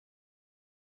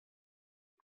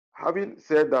 Having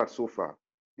said that so far,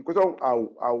 the question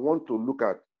I want to look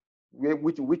at,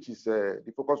 which is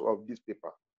the focus of this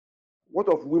paper, what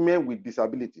of women with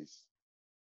disabilities?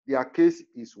 Their case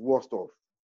is worst off.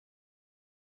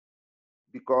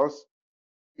 Because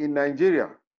in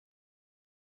Nigeria,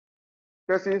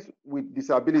 persons with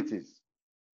disabilities,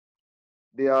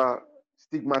 they are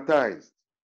stigmatized.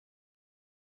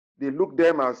 They look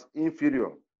them as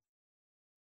inferior.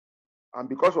 And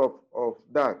because of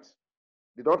that,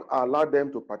 they don't allow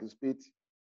them to participate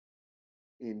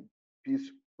in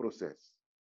peace process.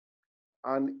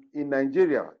 And in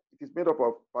Nigeria, it is made up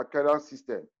of patriarchal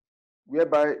system,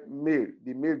 whereby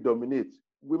the male dominates.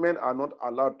 Women are not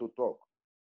allowed to talk.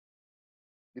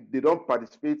 They don't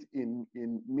participate in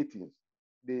meetings.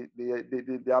 They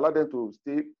allow them to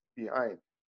stay behind.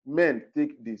 Men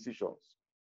take decisions.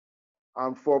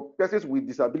 And for persons with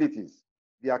disabilities,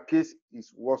 their case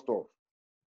is worst off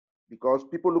because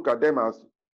people look at them as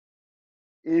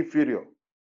inferior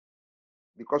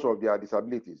because of their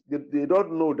disabilities. They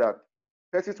don't know that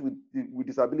persons with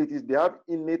disabilities, they have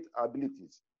innate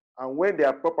abilities. And when they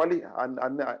are properly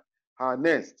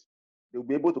harnessed, they'll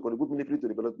be able to contribute meaningfully to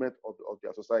the development of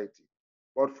their society.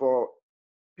 But for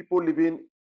people living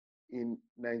in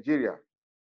Nigeria,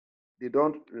 they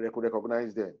don't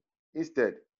recognize them.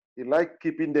 Instead, they like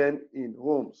keeping them in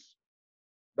homes.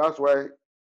 That's why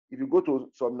if you go to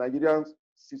some Nigerian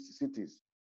cities,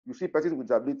 you see persons with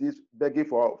disabilities begging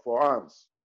for alms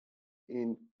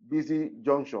in busy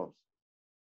junctions,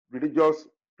 religious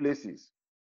places,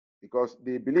 because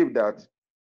they believe that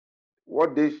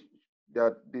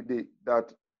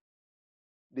that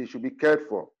they should be cared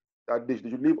for, that they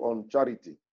should live on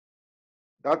charity.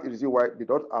 That is why they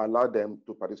don't allow them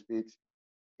to participate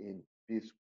in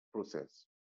this process.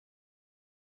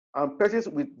 And persons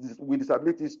with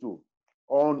disabilities too,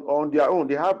 on their own,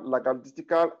 they have like a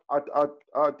statistical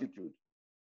attitude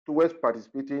towards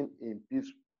participating in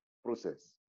peace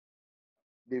process.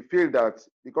 They feel that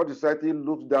because the society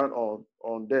looks down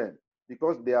on them,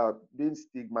 because they are being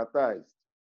stigmatized,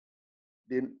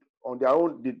 on their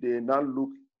own, they now look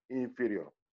inferior.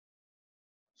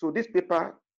 So this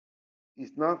paper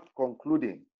is now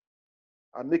concluding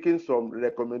and making some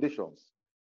recommendations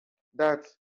that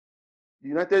the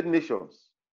United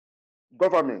Nations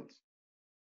government,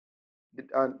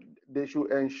 and they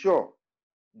should ensure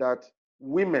that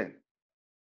women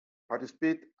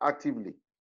participate actively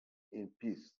in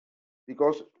peace,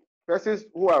 because persons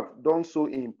who have done so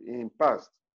in past,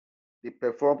 they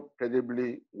perform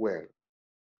credibly well.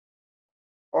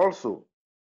 Also,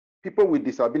 people with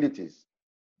disabilities,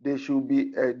 they should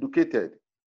be educated,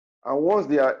 and once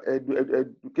they are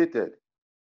educated,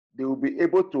 they will be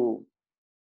able to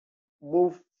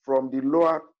move from the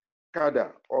lower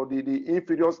cadre or the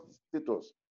inferior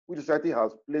status which society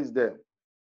has placed them.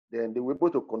 Then they will be able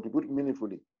to contribute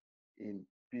meaningfully in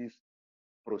peace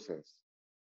process.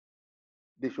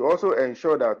 They should also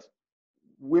ensure that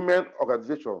women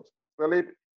organizations,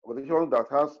 especially organizations that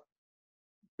has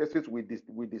persons with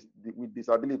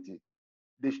disability,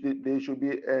 they should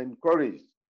be encouraged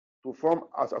to form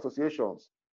as associations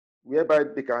whereby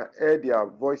they can air their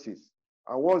voices.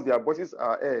 And once their voices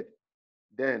are aired,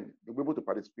 then they'll be able to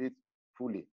participate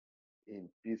fully in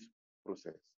peace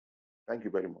process. Thank you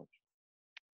very much.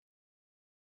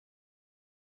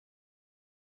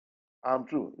 I'm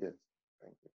true, yes.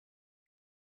 Thank you.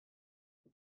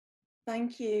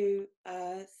 Thank you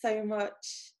so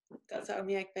much, Dr.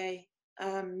 Omiegbe.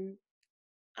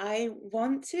 I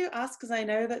want to ask, because I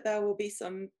know that there will be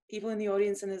some people in the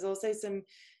audience, and there's also some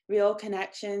real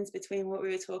connections between what we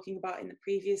were talking about in the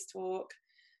previous talk,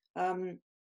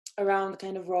 around the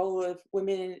kind of role of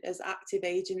women as active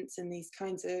agents in these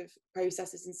kinds of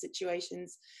processes and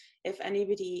situations. If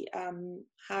anybody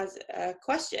has a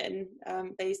question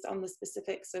based on the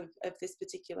specifics of this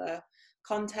particular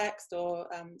context, or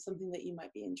something that you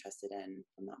might be interested in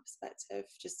from that perspective,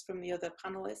 just from the other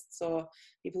panelists or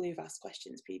people who've asked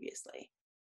questions previously.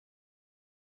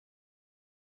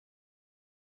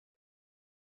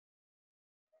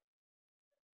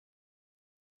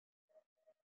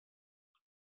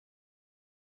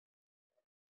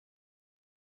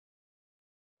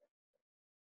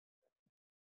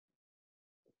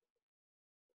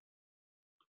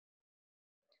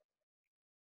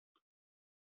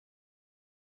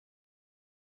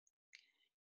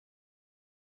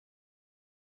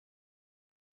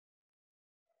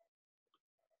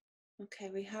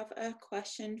 Okay, we have a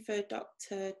question for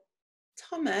Dr.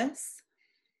 Thomas,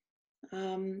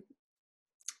 but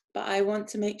I want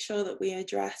to make sure that we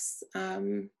address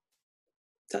Dr.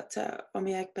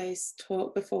 Omiegbe's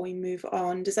talk before we move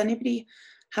on. Does anybody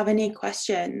have any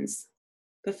questions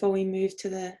before we move to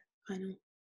the final?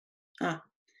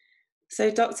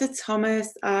 So Dr.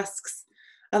 Thomas asks,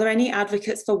 are there any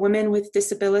advocates for women with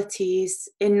disabilities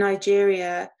in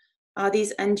Nigeria? Are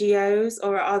these NGOs,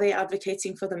 or are they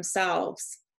advocating for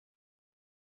themselves?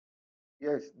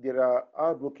 Yes, there are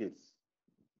advocates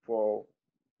for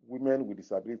women with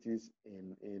disabilities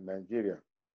in Nigeria,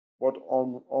 but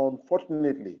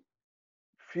unfortunately,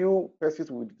 few persons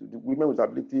with women with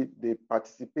disability, they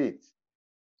participate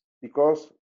because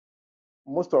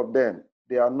most of them,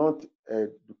 they are not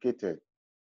educated.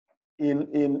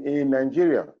 in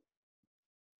Nigeria,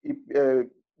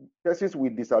 persons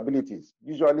with disabilities,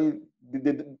 usually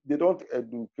they don't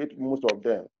educate most of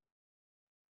them.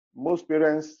 Most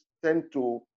parents tend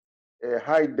to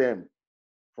hide them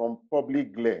from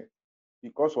public glare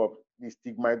because of the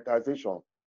stigmatization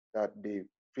that they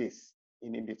face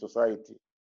in the society.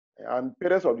 And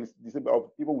parents of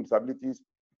people with disabilities,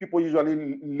 people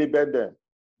usually label them,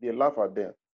 they laugh at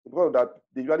them. Because of that,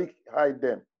 they usually hide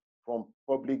them from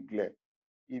public glare.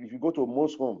 If you go to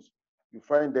most homes, you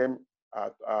find them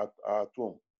at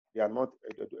home. They are not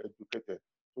educated.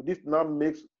 So this now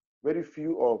makes very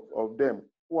few of them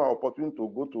who are opportune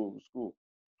to go to school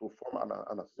to form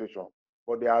an association.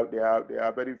 But they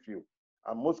are very few.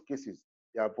 And most cases,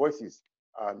 their voices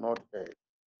are not heard.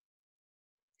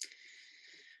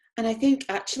 And I think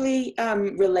actually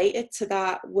related to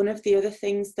that, one of the other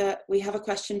things that we have a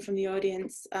question from the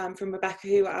audience from Rebecca,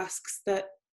 who asks that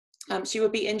she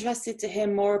would be interested to hear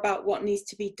more about what needs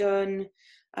to be done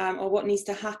or what needs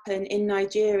to happen in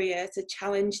Nigeria to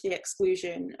challenge the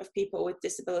exclusion of people with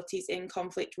disabilities in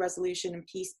conflict resolution and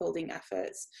peace building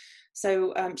efforts.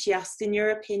 So she asked, in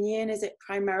your opinion, is it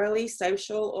primarily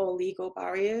social or legal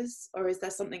barriers, or is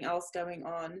there something else going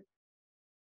on?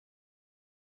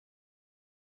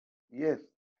 Yes,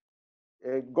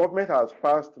 government has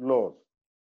passed laws,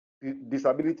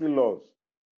 disability laws,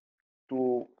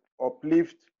 to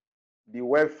uplift the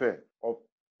welfare of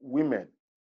women,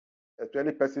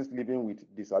 especially persons living with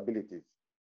disabilities.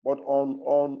 But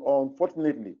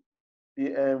unfortunately,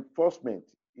 the enforcement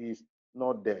is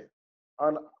not there.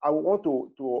 And I want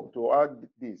to add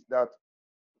this, that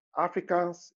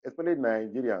Africans, especially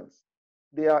Nigerians,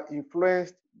 they are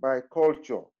influenced by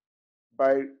culture,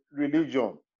 by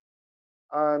religion,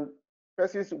 and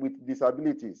persons with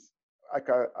disabilities. I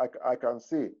can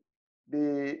say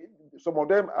some of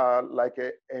them are like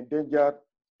endangered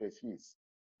species.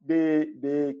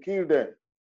 They kill them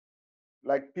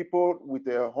like people with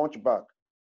a hunchback,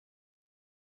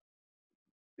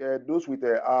 those with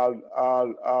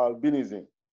albinism,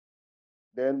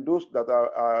 then those that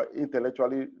are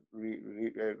intellectually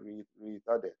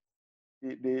retarded.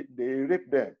 They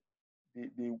rape them,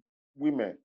 the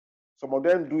women. Some of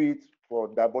them do it for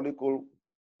diabolical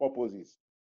purposes,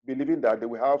 believing that they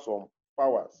will have some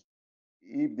powers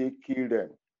if they kill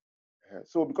them.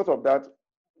 So because of that,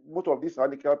 most of these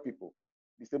handicapped people,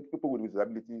 the same people with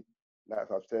disability,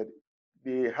 like I've said,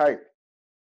 they hide.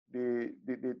 They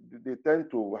tend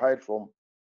to hide from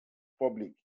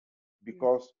public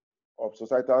because of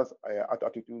societal's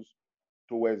attitudes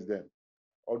towards them.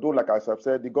 Although, like I've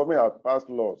said, the government has passed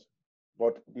laws,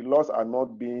 but the laws are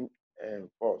not being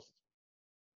enforced.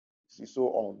 It's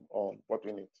so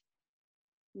unfortunate.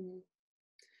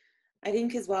 I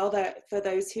think as well that for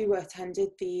those who attended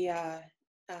the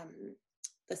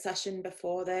session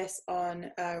before this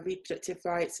on reproductive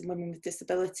rights and women with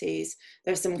disabilities,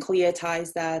 there's some clear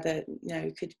ties there that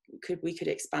we could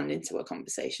expand into a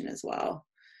conversation as well.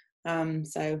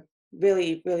 So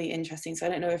really, really interesting. So I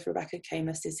don't know if Rebecca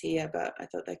Camus is here, but I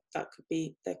thought there could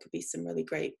be some really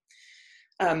great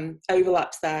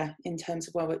overlaps there in terms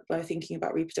of when we're thinking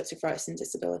about reproductive rights and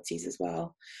disabilities as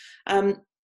well.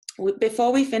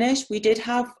 Before we finish, we did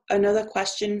have another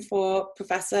question for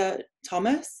Professor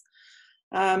Thomas.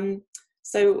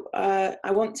 So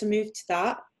I want to move to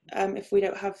that if we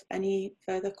don't have any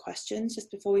further questions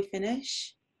just before we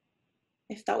finish,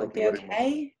 if that would be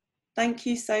okay. Thank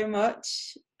you so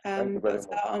much, Dr.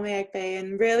 Omiegbe,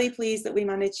 and really pleased that we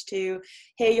managed to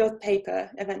hear your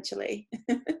paper eventually.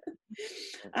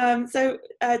 So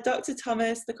Dr.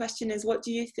 Thomas, the question is, what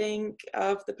do you think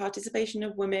of the participation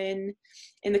of women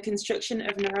in the construction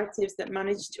of narratives that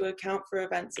manage to account for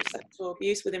events of sexual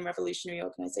abuse within revolutionary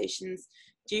organizations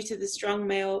due to the strong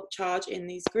male charge in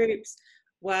these groups,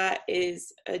 where there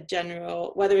is a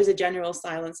general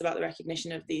silence about the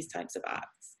recognition of these types of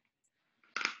acts?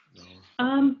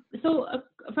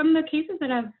 From the cases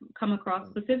that I've come across,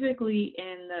 specifically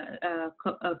in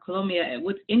Colombia,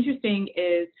 what's interesting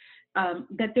is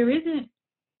that there isn't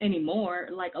anymore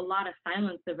like a lot of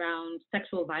silence around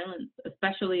sexual violence,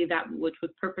 especially that which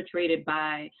was perpetrated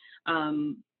by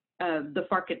the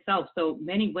FARC itself. So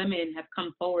many women have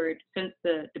come forward since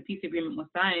the peace agreement was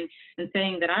signed and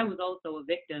saying that I was also a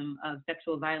victim of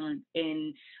sexual violence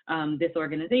in this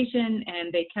organization,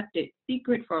 and they kept it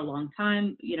secret for a long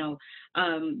time,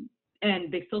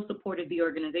 and they still supported the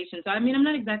organization. So, I mean, I'm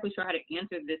not exactly sure how to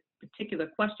answer this particular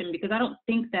question, because I don't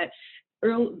think that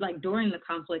during the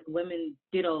conflict, women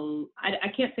did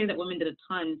I can't say that women did a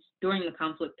ton during the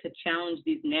conflict to challenge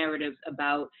these narratives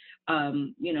about,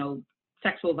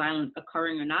 sexual violence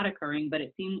occurring or not occurring, but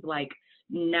it seems like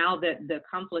now that the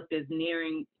conflict is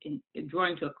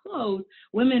drawing to a close,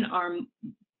 women are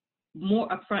more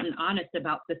upfront and honest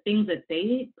about the things that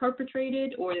they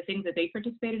perpetrated or the things that they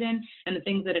participated in and the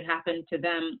things that had happened to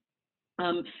them.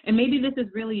 And maybe this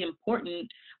is really important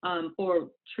for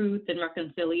truth and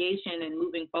reconciliation and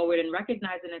moving forward, and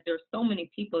recognizing that there are so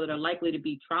many people that are likely to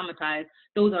be traumatized.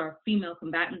 Those are female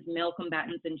combatants, male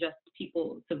combatants, and just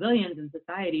people, civilians in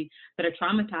society that are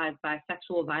traumatized by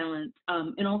sexual violence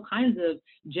and all kinds of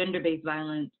gender-based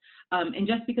violence. And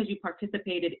just because you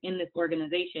participated in this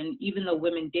organization, even though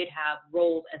women did have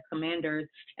roles as commanders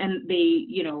and they,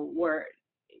 you know, were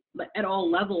at all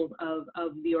levels of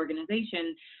the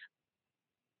organization,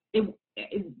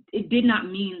 it did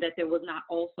not mean that there was not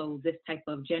also this type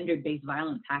of gender-based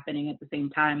violence happening at the same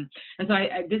time. And so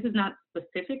this is not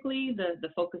specifically the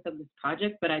focus of this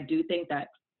project, but I do think that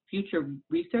future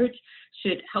research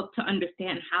should help to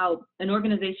understand how an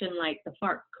organization like the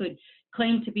FARC could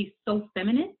claim to be so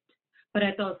feminist, but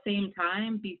at the same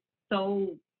time be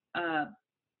so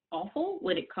awful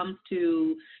when it comes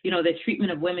to, you know, the treatment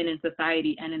of women in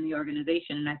society and in the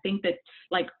organization. And I think that,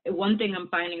 like, one thing I'm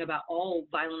finding about all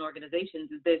violent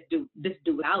organizations is this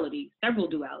duality, several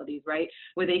dualities, right?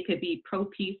 Where they could be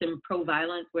pro-peace and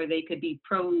pro-violence, where they could be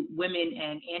pro-women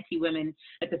and anti-women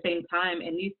at the same time.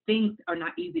 And these things are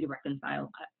not easy to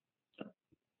reconcile.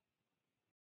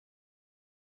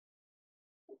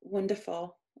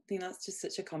 Wonderful. I think that's just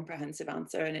such a comprehensive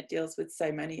answer, and it deals with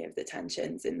so many of the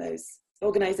tensions in those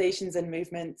organizations and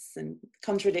movements and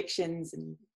contradictions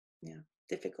and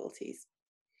difficulties.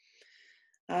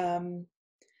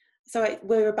 So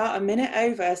we're about a minute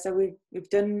over, so we've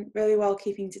done really well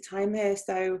keeping to time here.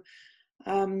 So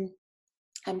I'm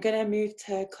going to move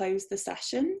to close the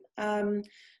session.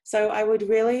 So I would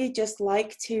really just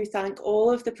like to thank all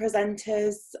of the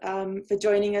presenters for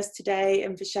joining us today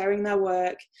and for sharing their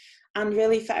work, and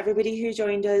really for everybody who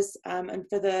joined us and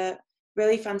for the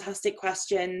really fantastic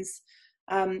questions.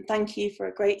 Thank you for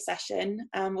a great session.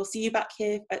 We'll see you back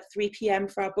here at 3 p.m.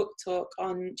 for our book talk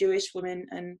on Jewish women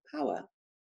and power.